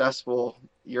successful,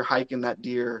 you're hiking that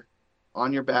deer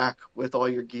on your back with all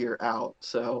your gear out.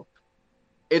 So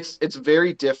it's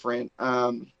very different.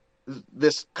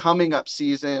 This coming up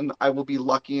season, I will be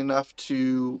lucky enough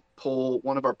to pull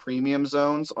one of our premium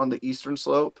zones on the eastern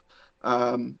slope.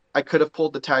 I could have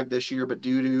pulled the tag this year, but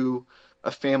due to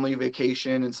a family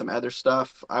vacation and some other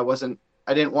stuff, I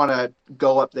didn't want to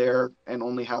go up there and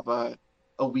only have a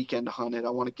weekend to hunt it. I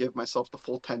want to give myself the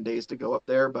full 10 days to go up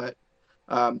there. But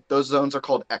those zones are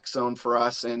called X zone for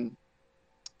us. And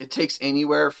it takes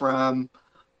anywhere from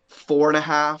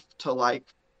 4.5 to like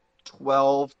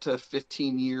 12 to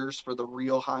 15 years for the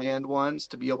real high end ones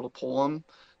to be able to pull them.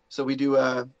 So we do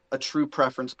a true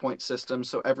preference point system.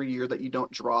 So every year that you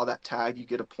don't draw that tag, you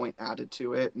get a point added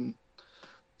to it. And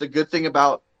the good thing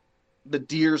about the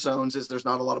deer zones is there's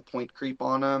not a lot of point creep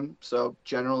on them. So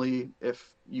generally,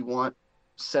 if you want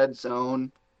said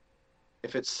zone,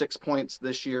 if it's 6 points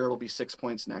this year, it'll be 6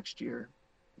 points next year.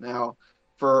 Now,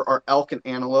 for our elk and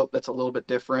antelope, that's a little bit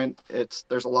different.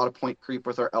 There's a lot of point creep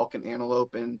with our elk and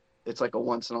antelope, and it's like a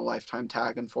once in a lifetime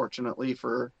tag, unfortunately,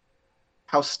 for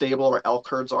how stable our elk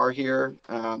herds are here.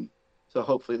 So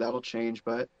hopefully that'll change,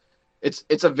 but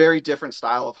it's a very different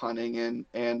style of hunting.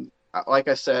 And like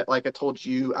I said, like I told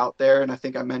you out there, and I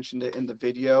think I mentioned it in the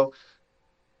video,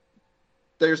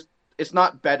 it's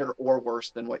not better or worse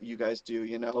than what you guys do.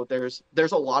 You know, there's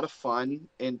a lot of fun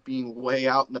in being way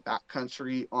out in the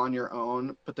backcountry on your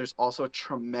own, but there's also a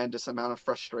tremendous amount of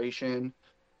frustration,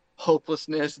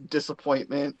 hopelessness,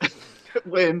 disappointment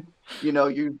when, you know,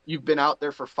 you've been out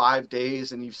there for 5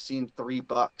 days and you've seen 3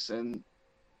 bucks. And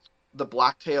the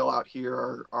blacktail out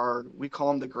here are we call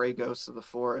them the gray ghosts of the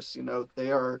forest. You know,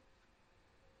 they are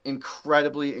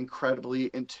incredibly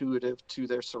intuitive to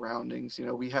their surroundings. You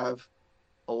know, we have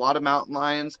a lot of mountain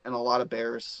lions and a lot of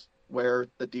bears where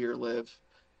the deer live.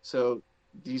 So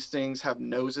these things have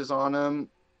noses on them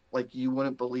like you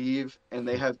wouldn't believe, and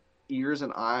they have ears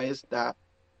and eyes that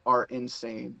are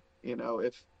insane. You know,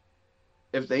 if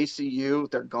they see you,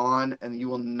 they're gone and you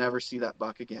will never see that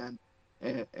buck again.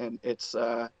 And it's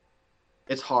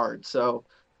hard. So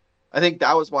I think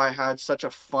that was why I had such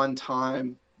a fun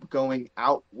time going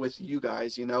out with you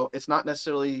guys. You know, it's not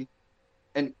necessarily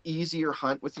an easier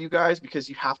hunt with you guys because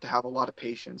you have to have a lot of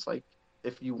patience. Like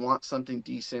if you want something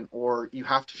decent, or you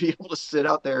have to be able to sit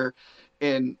out there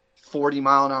in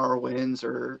 40-mile-an-hour winds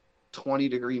or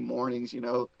 20-degree mornings, you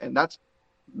know, and that's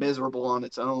miserable on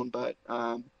its own. But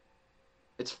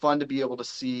it's fun to be able to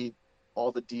see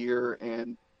all the deer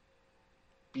and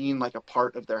being like a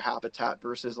part of their habitat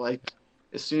versus like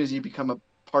as soon as you become a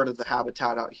part of the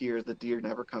habitat out here, the deer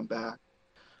never come back.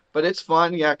 But it's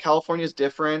fun. Yeah, California is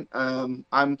different.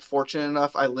 I'm fortunate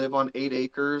enough, I live on 8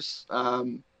 acres,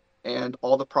 and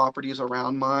all the properties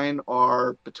around mine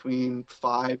are between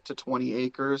 5 to 20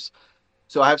 acres.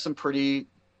 So I have some pretty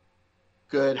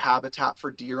good habitat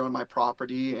for deer on my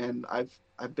property, and I've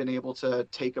been able to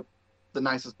take the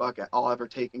nicest buck I'll ever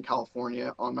take in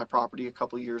California on my property a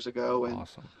couple years ago. And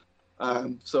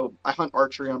Awesome. so I hunt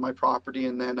archery on my property,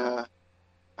 and then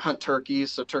hunt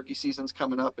turkeys. So turkey season's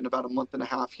coming up in about a month and a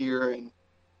half here, and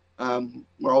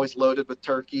we're always loaded with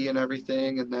turkey and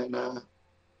everything. And then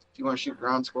if you want to shoot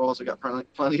ground squirrels, we got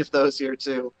plenty of those here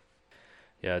too.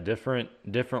 Yeah, different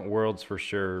worlds for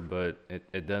sure, but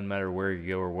it doesn't matter where you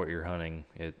go or what you're hunting.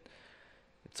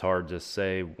 It's hard to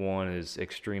say one is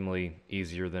extremely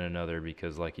easier than another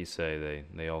because, like you say,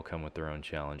 they all come with their own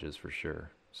challenges for sure.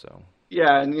 So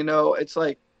Yeah, and it's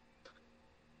like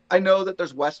I know that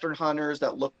there's Western hunters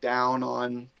that look down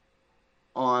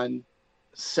on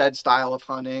said style of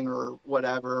hunting or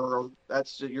whatever, or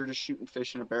you're just shooting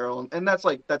fish in a barrel, and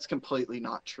that's completely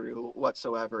not true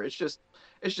whatsoever. It's just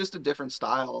a different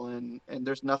style, and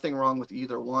there's nothing wrong with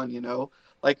either one.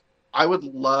 Like I would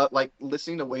love like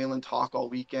listening to Waylon talk all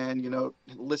weekend,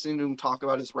 listening to him talk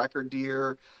about his record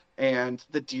deer and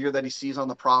the deer that he sees on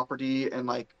the property, and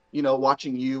like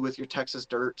watching you with your Texas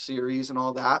Dirt series and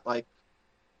all that, like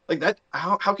that.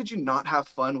 How could you not have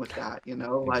fun with that?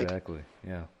 Like exactly,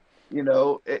 yeah. You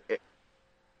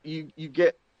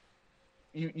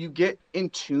get in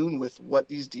tune with what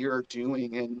these deer are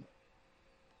doing, and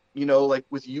like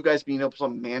with you guys being able to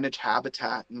manage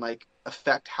habitat and like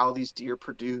affect how these deer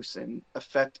produce and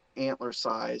affect antler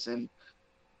size, and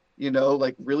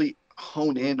like really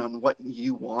hone in on what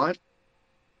you want.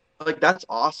 Like that's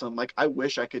awesome. Like I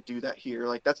wish I could do that here.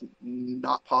 Like that's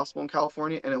not possible in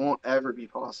California, and it won't ever be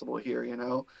possible here.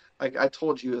 Like I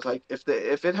told you, it's like if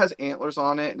it has antlers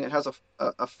on it and it has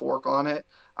a fork on it,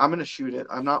 I'm gonna shoot it.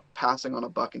 I'm not passing on a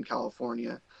buck in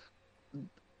California.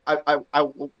 I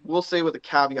will say with a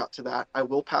caveat to that, I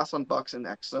will pass on bucks in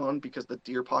X zone because the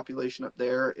deer population up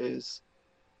there is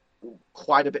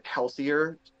quite a bit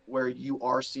healthier, where you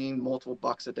are seeing multiple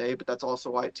bucks a day, but that's also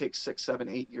why it takes 6, 7,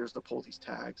 8 years to pull these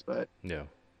tags. But yeah,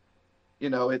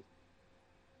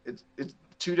 it's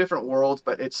two different worlds,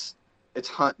 but it's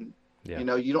hunting. Yeah.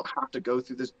 You don't have to go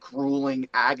through this grueling,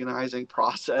 agonizing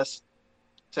process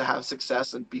to have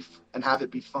success and have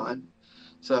it be fun.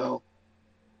 So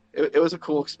it was a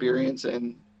cool experience,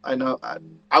 and I know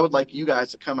I would like you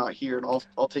guys to come out here, and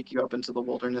I'll take you up into the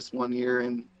wilderness one year,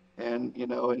 and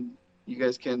you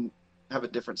guys can have a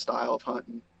different style of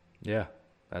hunting. Yeah,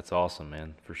 that's awesome,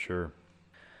 man, for sure.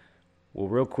 Well,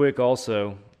 real quick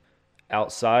also,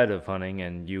 outside of hunting,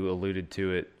 and you alluded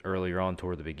to it earlier on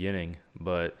toward the beginning,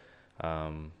 but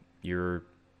you're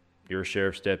a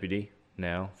sheriff's deputy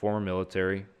now, former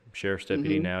military sheriff's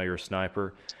deputy. Mm-hmm. Now you're a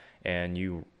sniper, and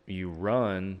you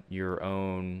run your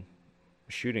own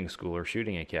shooting school or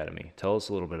shooting academy. Tell us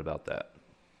a little bit about that.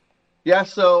 Yeah,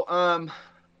 so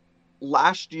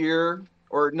last year,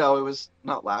 or no, it was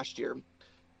not last year.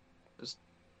 It was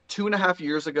 2.5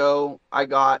 years ago, I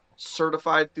got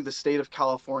certified through the state of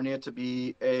California to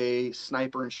be a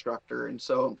sniper instructor. And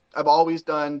so I've always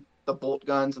done the bolt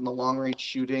guns and the long range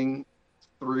shooting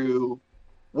through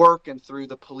work and through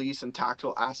the police and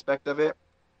tactical aspect of it.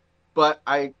 But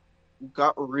I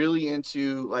got really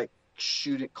into like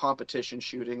competition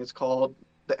shooting. It's called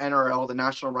the NRL, the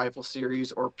National Rifle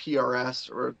Series, or PRS,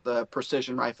 or the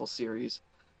Precision Rifle Series.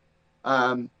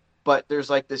 But there's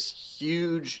like this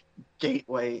huge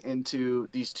gateway into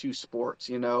these two sports.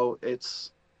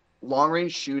 It's long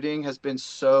range shooting has been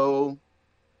so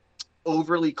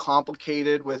overly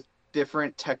complicated with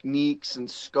different techniques and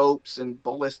scopes and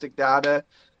ballistic data.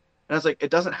 And I was like,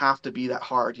 it doesn't have to be that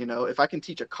hard. If I can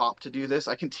teach a cop to do this,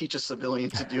 I can teach a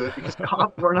civilian to do it, because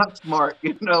cops are not smart.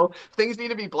 Things need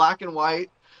to be black and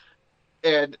white,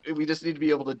 and we just need to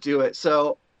be able to do it.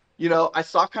 So, I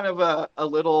saw kind of a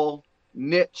little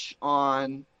niche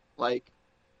on like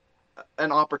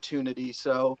an opportunity.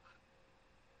 So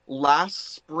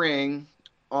last spring,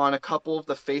 on a couple of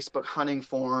the Facebook hunting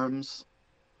forums,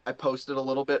 I posted a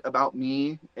little bit about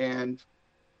me, and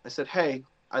I said, hey,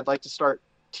 I'd like to start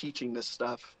teaching this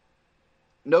stuff.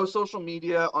 No social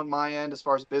media on my end as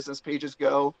far as business pages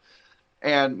go.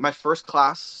 And my first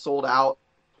class sold out,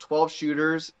 12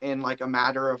 shooters in like a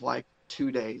matter of like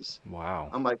 2 days. Wow.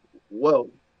 I'm like, whoa.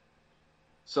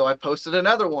 So I posted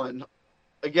another one.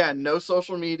 Again, no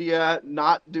social media,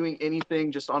 not doing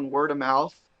anything, just on word of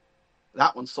mouth.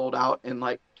 That one sold out in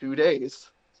like 2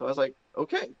 days. So I was like,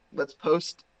 okay, let's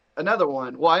post another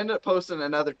one. Well, I ended up posting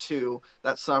another 2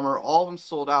 that summer. All of them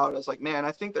sold out. I was like, man,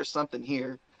 I think there's something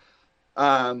here.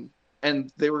 And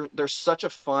they're such a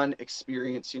fun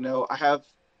experience. I have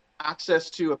access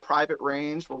to a private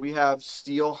range where we have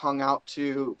steel hung out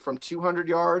to from 200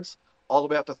 yards all the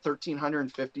way up to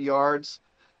 1,350 yards.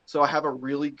 So I have a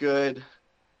really good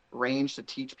range to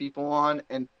teach people on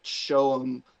and show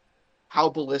them how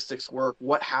ballistics work,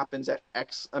 what happens at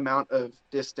X amount of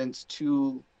distance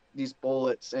to these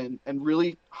bullets, and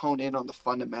really hone in on the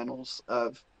fundamentals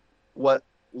of what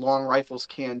long rifles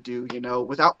can do,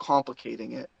 without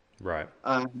complicating it. Right.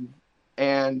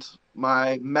 And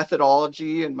my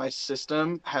methodology and my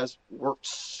system has worked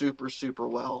super, super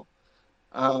well.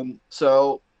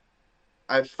 So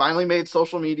I've finally made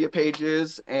social media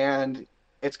pages, and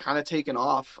it's kind of taken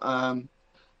off.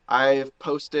 I've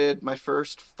posted my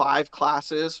first 5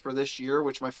 classes for this year,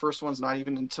 which my first one's not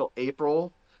even until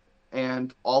April.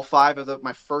 And all 5 of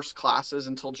my first classes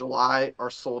until July are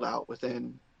sold out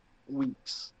within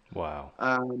weeks. Wow.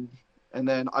 And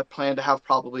then I plan to have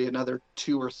probably another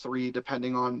 2 or 3,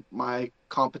 depending on my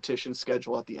competition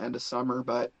schedule at the end of summer.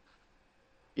 But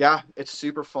yeah, it's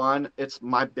super fun. It's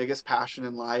my biggest passion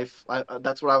in life.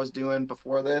 That's what I was doing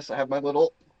before this. I have my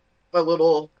little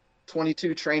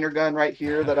 22 trainer gun right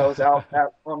here that I was out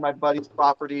at on my buddy's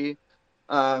property,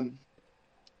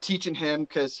 teaching him,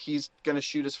 because he's going to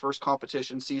shoot his first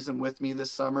competition season with me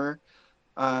this summer.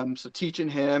 So teaching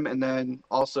him, and then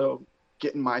also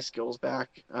getting my skills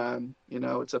back.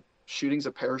 Shooting's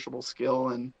a perishable skill,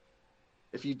 and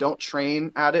if you don't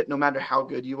train at it, no matter how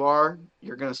good you are,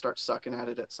 you're going to start sucking at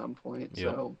it at some point.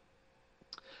 Yep. So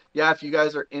yeah, if you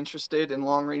guys are interested in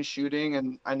long range shooting,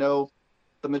 and I know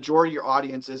the majority of your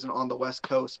audience isn't on the West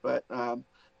Coast, but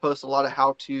post a lot of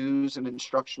how-tos and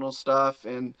instructional stuff.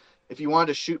 And if you wanted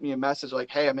to shoot me a message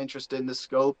like, hey, I'm interested in this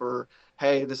scope, or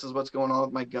hey, this is what's going on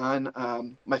with my gun,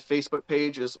 my Facebook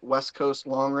page is West Coast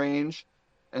Long Range.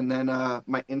 And then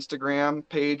my Instagram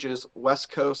page is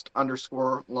West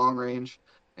Coast_Long Range.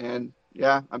 And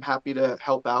yeah, I'm happy to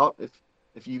help out.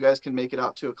 If you guys can make it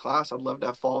out to a class, I'd love to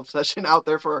have fall session out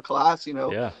there for a class,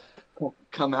 Yeah.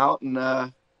 Come out,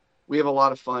 and we have a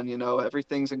lot of fun,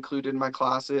 everything's included in my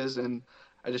classes, and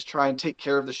I just try and take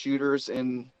care of the shooters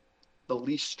in the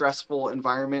least stressful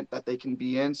environment that they can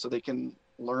be in, so they can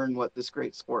learn what this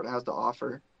great sport has to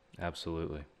offer.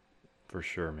 Absolutely. For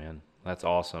sure, man. That's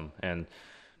awesome. And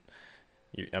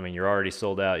you're already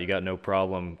sold out. You got no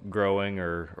problem growing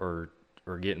or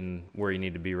getting where you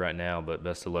need to be right now, but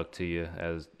best of luck to you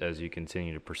as you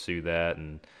continue to pursue that.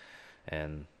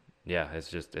 And yeah,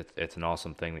 it's an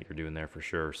awesome thing that you're doing there for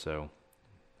sure. So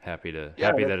happy that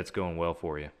it's going well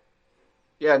for you.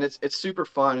 Yeah. And it's super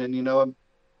fun. And,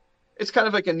 it's kind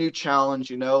of like a new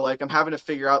challenge, like I'm having to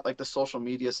figure out like the social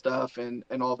media stuff and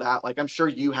all that. Like I'm sure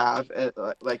you have,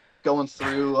 like going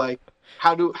through like,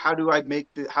 how do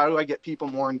I get people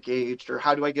more engaged, or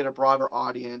how do I get a broader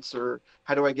audience, or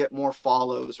how do I get more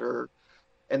follows,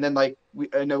 and then like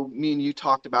I know me and you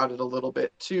talked about it a little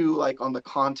bit too, like on the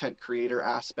content creator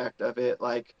aspect of it.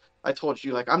 Like I told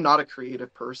you, like I'm not a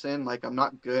creative person, like I'm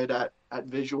not good at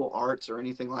visual arts or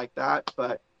anything like that,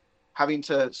 but having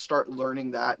to start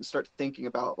learning that and start thinking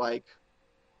about like,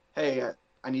 hey,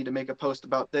 I need to make a post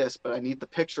about this, but I need the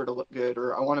picture to look good,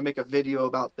 or I want to make a video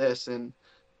about this. And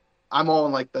I'm all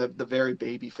in like the very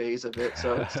baby phase of it.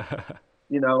 So it's,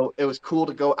 it was cool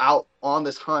to go out on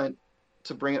this hunt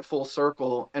to bring it full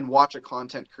circle and watch a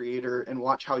content creator and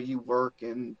watch how you work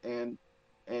and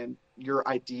your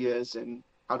ideas and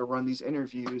how to run these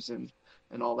interviews and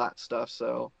all that stuff.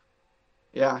 So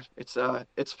yeah,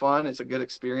 it's fun. It's a good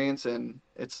experience, and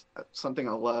it's something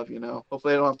I love,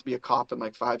 Hopefully I don't have to be a cop in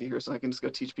like 5 years, and I can just go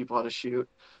teach people how to shoot.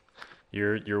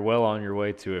 You're well on your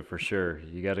way to it for sure.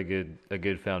 You got a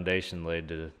good foundation laid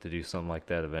to do something like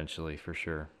that eventually for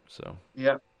sure. So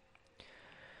yeah.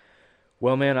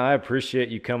 Well, man, I appreciate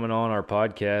you coming on our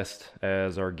podcast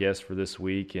as our guest for this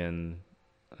week, and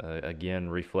again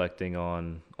reflecting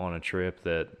on a trip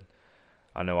that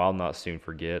I know I'll not soon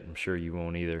forget. I'm sure you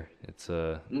won't either. It's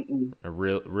a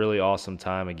really awesome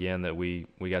time again that we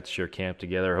got to share camp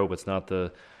together. I hope it's not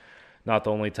the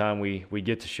only time we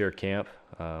get to share camp.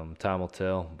 Time will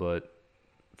tell, but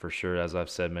for sure, as I've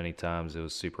said many times, it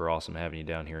was super awesome having you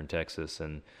down here in Texas,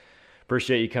 and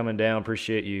appreciate you coming down.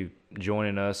 Appreciate you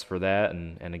joining us for that,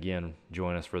 and again,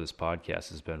 join us for this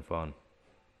podcast. It's been fun.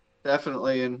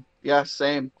 Definitely, and yeah,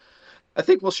 same. I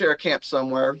think we'll share a camp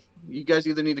somewhere. You guys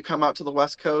either need to come out to the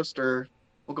West Coast, or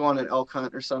we'll go on an elk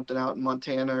hunt or something out in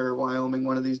Montana or Wyoming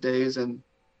one of these days and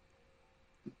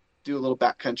do a little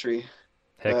backcountry.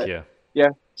 Heck yeah.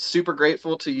 Yeah, super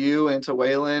grateful to you and to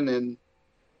Waylon, and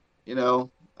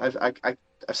I've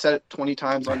said it 20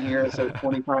 times on here. I said it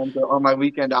 20 times on my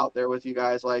weekend out there with you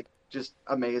guys. Like, just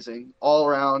amazing, all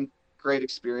around great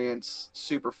experience,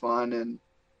 super fun, and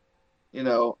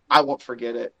I won't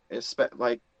forget it. It's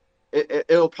like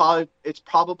it's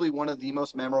probably one of the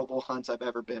most memorable hunts I've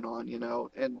ever been on,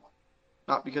 and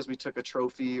not because we took a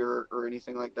trophy or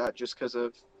anything like that, just because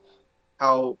of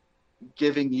how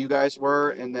giving you guys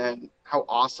were, and then how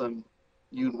awesome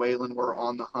you and Waylon were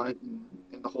on the hunt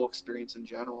and the whole experience in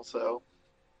general. So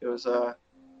it was,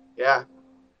 yeah,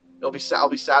 I'll be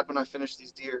sad when I finish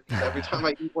these deer, because every time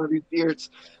I eat one of these deer,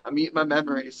 I'm eating my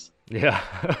memories. Yeah.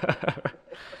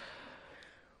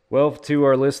 Well, to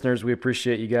our listeners, we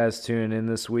appreciate you guys tuning in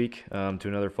this week to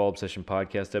another Fall Obsession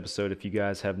podcast episode. If you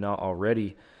guys have not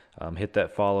already, hit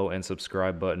that follow and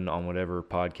subscribe button on whatever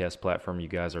podcast platform you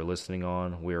guys are listening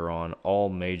on. We're on all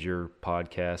major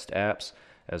podcast apps,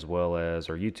 as well as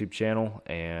our YouTube channel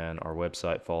and our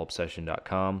website,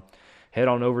 fallobsession.com. Head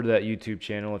on over to that YouTube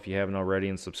channel if you haven't already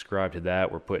and subscribe to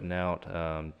that. We're putting out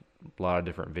a lot of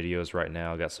different videos right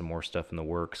now. Got some more stuff in the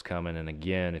works coming. And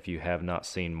again, if you have not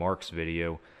seen Mark's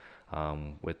video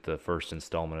with the first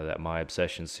installment of that My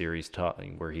Obsession series,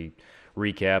 where he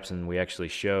recaps and we actually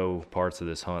show parts of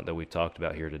this hunt that we've talked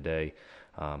about here today,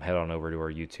 head on over to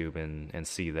our YouTube and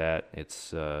see that.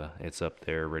 It's up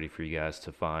there ready for you guys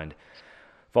to find.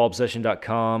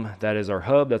 fallobsession.com, that is our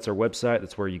hub, that's our website,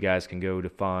 that's where you guys can go to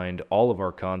find all of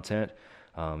our content,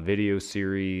 video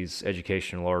series,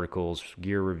 educational articles,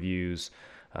 gear reviews,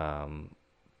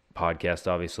 podcast,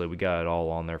 obviously. We got it all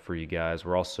on there for you guys.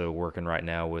 We're also working right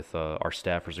now with our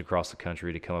staffers across the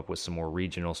country to come up with some more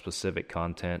regional specific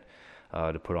content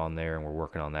to put on there, and we're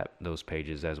working on those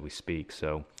pages as we speak.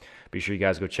 So be sure you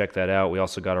guys go check that out. We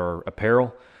also got our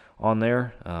apparel on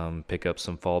there. Pick up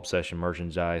some Fall Obsession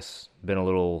merchandise. Been a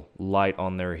little light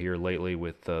on there here lately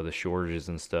with the shortages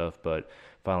and stuff, but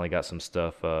finally got some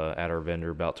stuff at our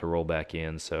vendor about to roll back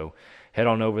in. So head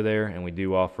on over there, and we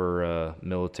do offer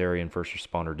military and first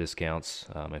responder discounts.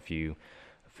 If you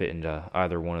fit into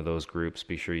either one of those groups,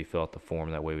 be sure you fill out the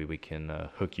form. That way we can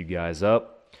hook you guys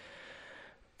up.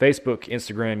 Facebook,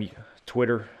 Instagram,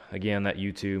 Twitter, again, that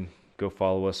YouTube. Go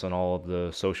follow us on all of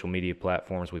the social media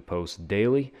platforms. We post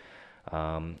daily.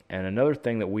 And another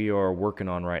thing that we are working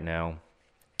on right now,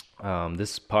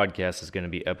 this podcast is going to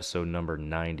be episode number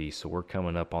 90. So we're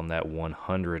coming up on that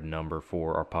 100 number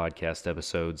for our podcast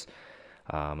episodes.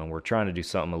 And we're trying to do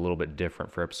something a little bit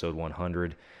different for episode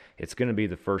 100. It's going to be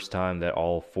the first time that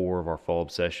all 4 of our Fall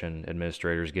Obsession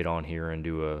administrators get on here and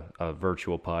do a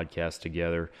virtual podcast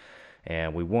together.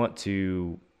 And we want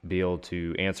to be able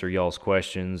to answer y'all's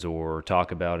questions or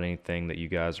talk about anything that you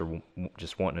guys are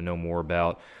just wanting to know more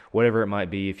about, whatever it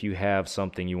might be. If you have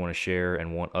something you want to share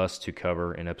and want us to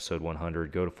cover in episode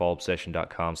 100, go to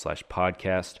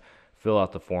fallobsession.com/podcast, fill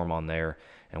out the form on there,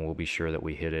 and we'll be sure that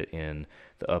we hit it in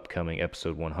the upcoming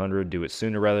episode 100. Do it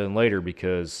sooner rather than later,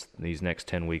 because these next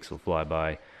 10 weeks will fly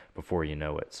by before you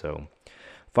know it. So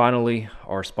finally,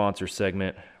 our sponsor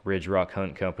segment, Ridge Rock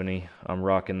Hunt Company. I'm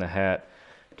rocking the hat.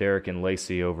 Derek and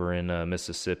Lacey over in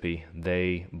Mississippi,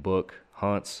 they book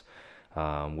hunts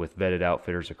with vetted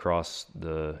outfitters across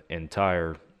the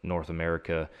entire North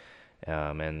America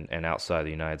and outside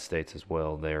the United States as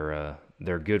well.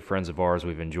 They're good friends of ours.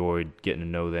 We've enjoyed getting to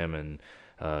know them and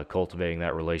cultivating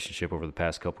that relationship over the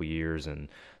past couple years, and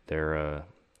they're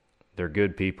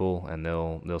good people, and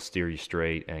they'll steer you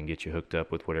straight and get you hooked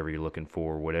up with whatever you're looking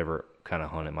for, whatever kind of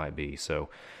hunt it might be. So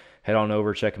head on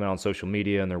over, check them out on social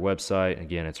media and their website.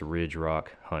 Again, it's Ridge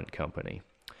Rock Hunt Company.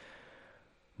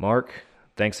 Mark,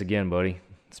 thanks again, buddy.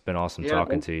 It's been awesome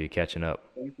talking to you, catching up.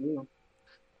 Thank you.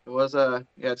 It was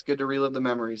it's good to relive the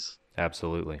memories.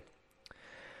 Absolutely.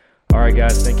 All right,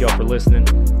 guys, thank y'all for listening,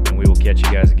 and we will catch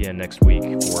you guys again next week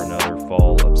for another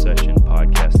Fall Obsession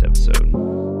podcast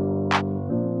episode.